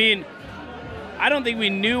 Yeah, I mean, I don't think we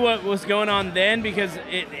knew what was going on then because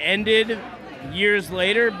it ended years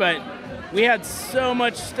later, but we had so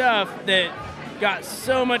much stuff that got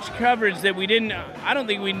so much coverage that I don't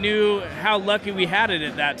think we knew how lucky we had it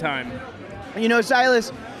at that time. You know,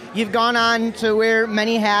 Silas, you've gone on to wear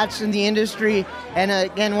many hats in the industry, and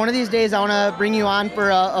again, one of these days I want to bring you on for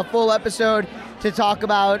a full episode to talk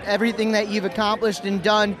about everything that you've accomplished and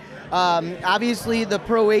done. Obviously, the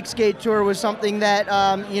Pro Wake Skate Tour was something that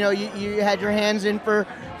you had your hands in for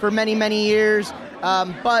many, many years.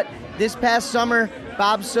 But this past summer,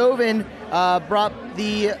 Bob Soven brought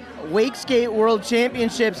the Wake Skate World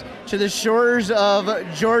Championships to the shores of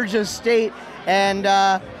Georgia State,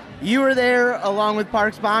 and you were there along with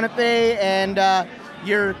Parks Bonifay and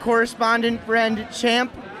your correspondent friend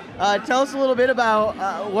Champ. Tell us a little bit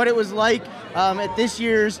about what it was like at this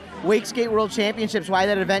year's Wake Skate World Championships, why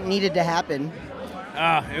that event needed to happen.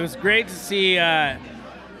 It was great to see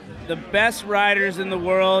the best riders in the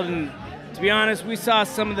world, and to be honest, we saw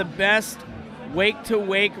some of the best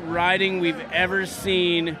wake-to-wake riding we've ever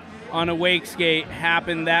seen on a wake skate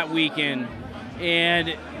happen that weekend.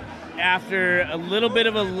 And after a little bit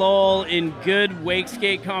of a lull in good wake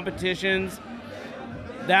skate competitions,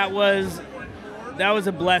 that was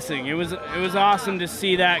a blessing. It was awesome to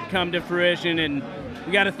see that come to fruition, and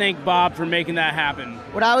we got to thank Bob for making that happen.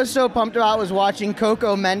 What I was so pumped about was watching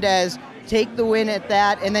Coco Mendez take the win at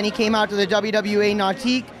that, and then he came out to the WWA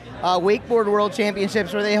Nautique Wakeboard World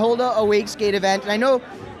Championships, where they hold a wake skate event. And I know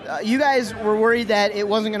you guys were worried that it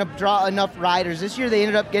wasn't going to draw enough riders. This year they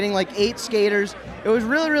ended up getting like 8 skaters. It was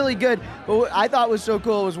really, really good. But what I thought was so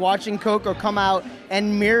cool was watching Coco come out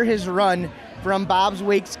and mirror his run from Bob's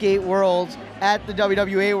Wake Skate Worlds at the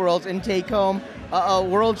WWA Worlds and take home a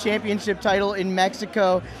world championship title in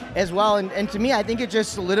Mexico as well. And to me, I think it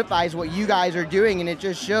just solidifies what you guys are doing, and it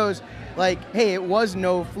just shows, like, hey, it was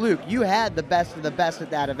no fluke. You had the best of the best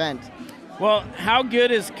at that event. Well, how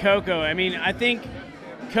good is Coco? I mean, I think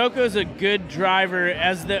Coco's a good driver.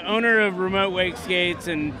 As the owner of Remote Wake Skates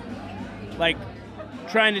and, like,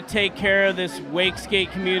 trying to take care of this wake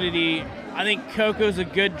skate community, I think Coco's a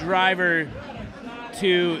good driver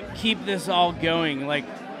to keep this all going. Like,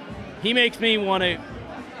 he makes me want to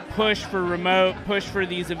push for remote, push for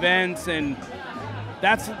these events, and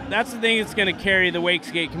that's the thing that's going to carry the wake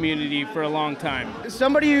skate community for a long time.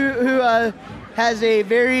 Somebody who has a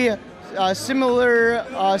very similar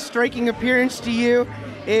striking appearance to you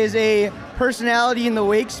is a personality in the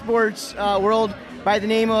wake sports world by the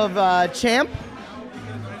name of Champ.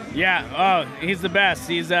 Yeah, he's the best.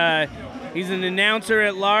 He's an announcer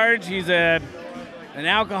at large. He's an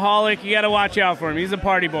alcoholic. You got to watch out for him. He's a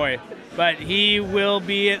party boy. But he will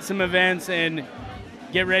be at some events, and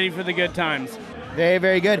get ready for the good times. Very,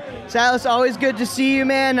 very good. Silas, always good to see you,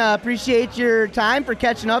 man. Appreciate your time for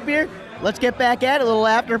catching up here. Let's get back at it, a little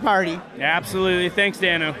after party. Absolutely. Thanks,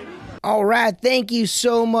 Dano. All right. Thank you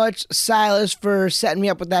so much, Silas, for setting me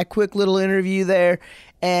up with that quick little interview there.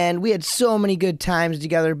 And we had so many good times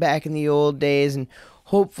together back in the old days, and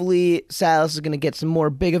hopefully Silas is going to get some more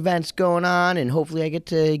big events going on, and hopefully I get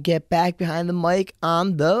to get back behind the mic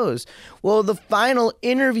on those. Well, the final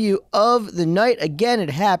interview of the night, again, it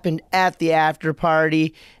happened at the after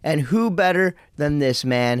party, and who better than this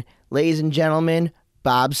man, ladies and gentlemen,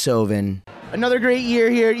 Bob Soven. Another great year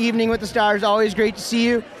here at Evening with the Stars. Always great to see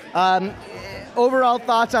you. Overall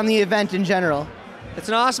thoughts on the event in general? It's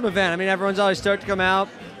an awesome event. I mean, everyone's always stoked to come out.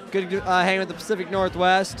 Good to hang with the Pacific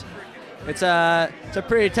Northwest. It's a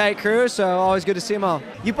pretty tight crew, so always good to see them all.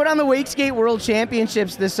 You put on the Wake Skate World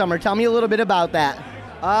Championships this summer. Tell me a little bit about that.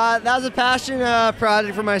 That was a passion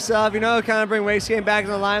project for myself, kind of bring wake skating back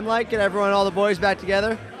in the limelight, get all the boys back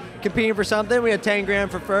together, competing for something. We had 10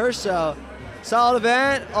 grand for first, so solid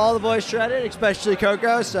event. All the boys shredded, especially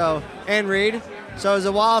Coco, and Reed. So it was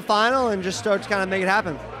a wild final, and just stoked to kind of make it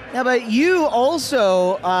happen. Now, but you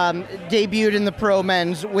also debuted in the pro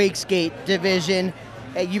men's wake skate division.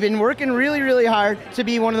 You've been working really, really hard to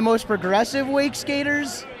be one of the most progressive wake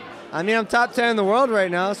skaters. I mean, I'm top 10 in the world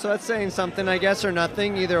right now, so that's saying something, I guess, or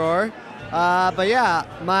nothing, either or. But yeah,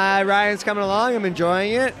 my riding's coming along. I'm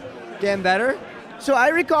enjoying it, getting better. So I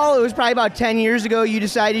recall it was probably about 10 years ago you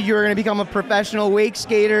decided you were going to become a professional wake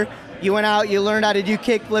skater. You went out, you learned how to do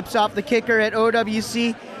kick flips off the kicker at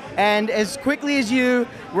OWC, and as quickly as you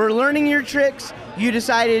were learning your tricks, you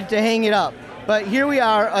decided to hang it up. But here we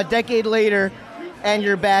are a decade later, and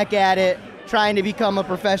you're back at it, trying to become a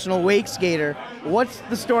professional wake skater. What's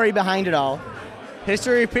the story behind it all?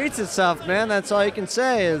 History repeats itself, man. That's all you can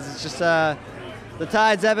say. It's just the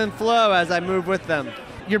tides ebb and flow as I move with them.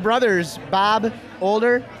 Your brothers, Bob,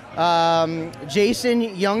 older, Jason,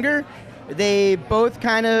 younger, they both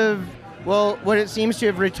kind of, well, what it seems to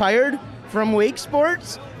have retired from wake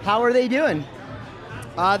sports. How are they doing?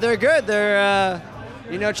 They're good. They're,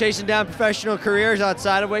 chasing down professional careers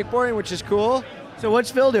outside of wakeboarding, which is cool. So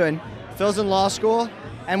what's Phil doing? Phil's in law school.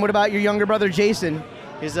 And what about your younger brother, Jason?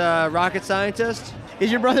 He's a rocket scientist.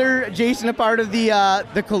 Is your brother Jason a part of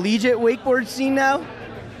the collegiate wakeboard scene now?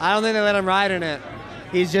 I don't think they let him ride in it.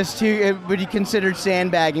 He's just too, would you consider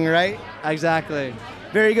sandbagging, right? Exactly.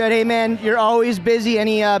 Very good. Hey, man, you're always busy.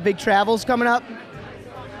 Any big travels coming up?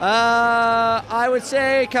 I would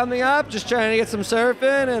say coming up, just trying to get some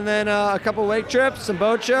surfing and then a couple wake trips, some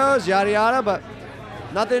boat shows, yada yada, but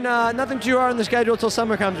nothing too hard on the schedule till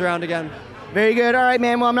summer comes around again. Very good. All right,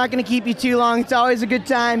 man. Well, I'm not going to keep you too long. It's always a good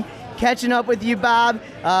time catching up with you, Bob.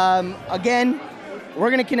 Again, we're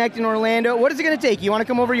going to connect in Orlando. What is it going to take? You want to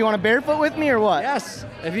come over? You want to barefoot with me or what? Yes.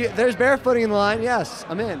 If there's barefooting in the line, yes,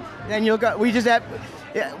 I'm in. Then we just have,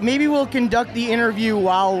 maybe we'll conduct the interview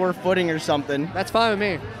while we're footing or something. That's fine with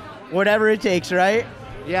me. Whatever it takes, right?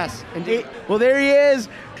 Yes, indeed. Well, there he is.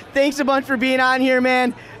 Thanks a bunch for being on here,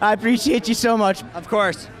 man. I appreciate you so much. Of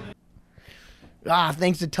course.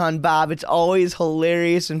 Thanks a ton, Bob. It's always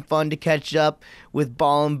hilarious and fun to catch up with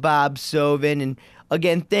Ballin' Bob Soven. And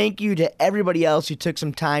again, thank you to everybody else who took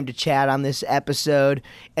some time to chat on this episode.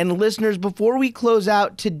 And listeners, before we close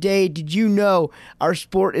out today, did you know our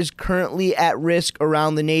sport is currently at risk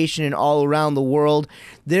around the nation and all around the world?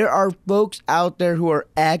 There are folks out there who are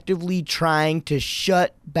actively trying to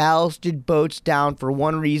shut ballasted boats down for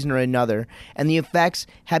one reason or another, and the effects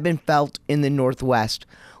have been felt in the Northwest.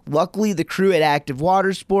 Luckily, the crew at Active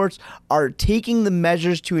Water Sports are taking the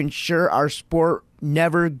measures to ensure our sport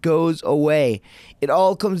never goes away. It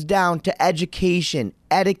all comes down to education,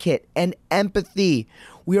 etiquette, and empathy.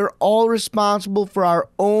 We are all responsible for our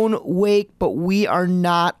own wake, but we are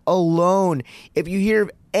not alone. If you hear of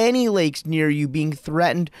any lakes near you being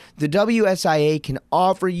threatened, the WSIA can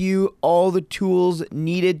offer you all the tools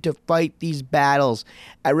needed to fight these battles.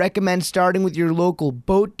 I recommend starting with your local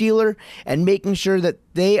boat dealer and making sure that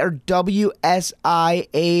they are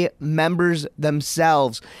WSIA members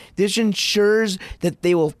themselves. This ensures that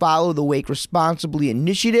they will follow the Wake Responsibly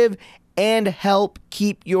initiative and help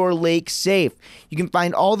keep your lake safe. You can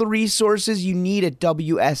find all the resources you need at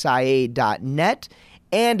WSIA.net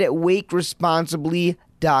and at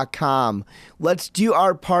wakeresponsibly.com. Let's do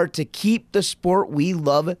our part to keep the sport we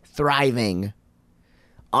love thriving.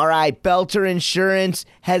 All right, Belter Insurance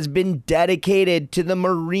has been dedicated to the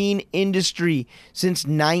marine industry since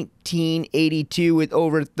 1982 with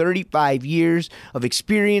over 35 years of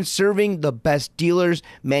experience serving the best dealers,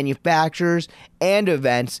 manufacturers, and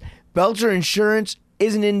events. Belter Insurance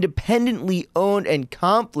is an independently owned and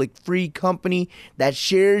conflict-free company that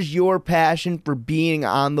shares your passion for being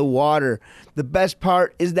on the water. The best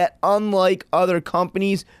part is that unlike other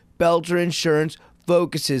companies, Belter Insurance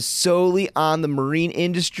focuses solely on the marine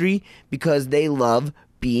industry because they love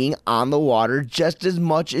being on the water just as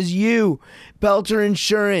much as you. Belter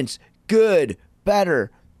Insurance, good, better,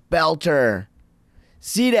 Belter.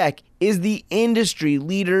 SeaDeck is the industry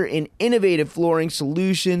leader in innovative flooring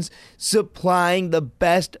solutions, supplying the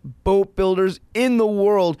best boat builders in the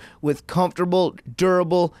world with comfortable,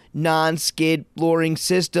 durable, non-skid flooring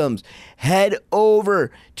systems. Head over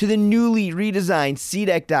to the newly redesigned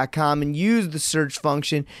SeaDeck.com and use the search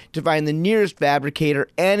function to find the nearest fabricator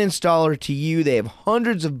and installer to you. They have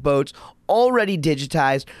hundreds of boats already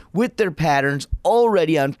digitized with their patterns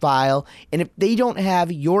already on file, and if they don't have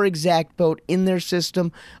your exact boat in their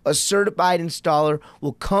system, a certified installer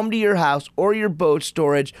will come to your house or your boat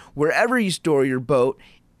storage, wherever you store your boat,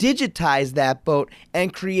 digitize that boat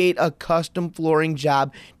and create a custom flooring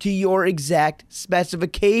job to your exact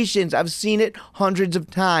specifications. I've seen it hundreds of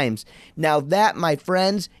times. Now that, my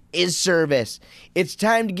friends, is service. It's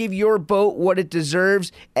time to give your boat what it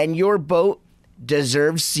deserves, and your boat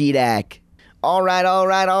deserves SeaDek. All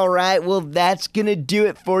right. Well, that's going to do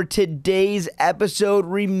it for today's episode.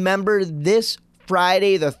 Remember this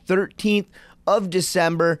Friday, the 13th of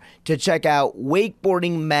December, to check out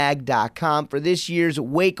wakeboardingmag.com for this year's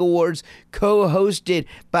Wake Awards, co-hosted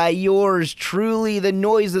by yours truly, the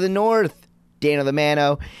Noise of the North, Dano the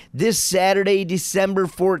Mano. This Saturday, December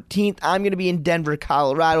 14th, I'm going to be in Denver,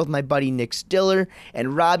 Colorado with my buddy Nick Stiller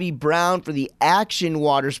and Robbie Brown for the Action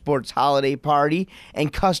Water Sports Holiday Party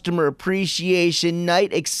and Customer Appreciation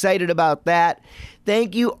Night. Excited about that.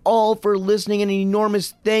 Thank you all for listening, and an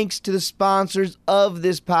enormous thanks to the sponsors of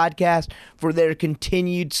this podcast for their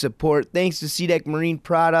continued support. Thanks to SeaDek Marine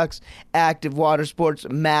Products, Active Water Sports,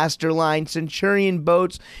 Masterline, Centurion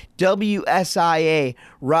Boats, WSIA,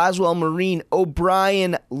 Roswell Marine,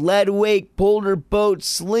 O'Brien, Leadwake, Boulder Boats,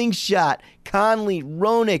 Slingshot, Conley,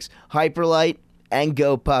 Ronix, Hyperlight, and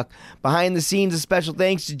GoPuck. Behind the scenes, a special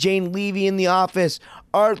thanks to Jane Levy in the office,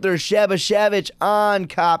 Arthur Shevashevich on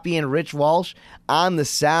copy, and Rich Walsh on the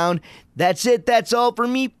sound. That's it. That's all for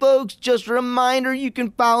me, folks. Just a reminder, you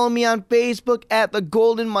can follow me on Facebook at the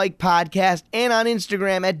Golden Mike Podcast and on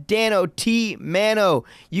Instagram at Dano T Mano.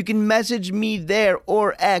 You can message me there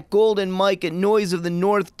or at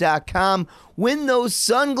goldenmike@noiseofthenorth.com. Win those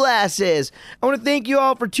sunglasses. I want to thank you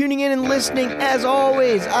all for tuning in and listening. As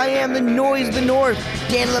always, I am the Noise of the North,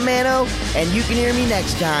 Dano the Mano, and you can hear me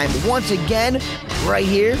next time, once again, right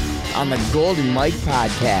here on the Golden Mike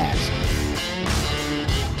Podcast.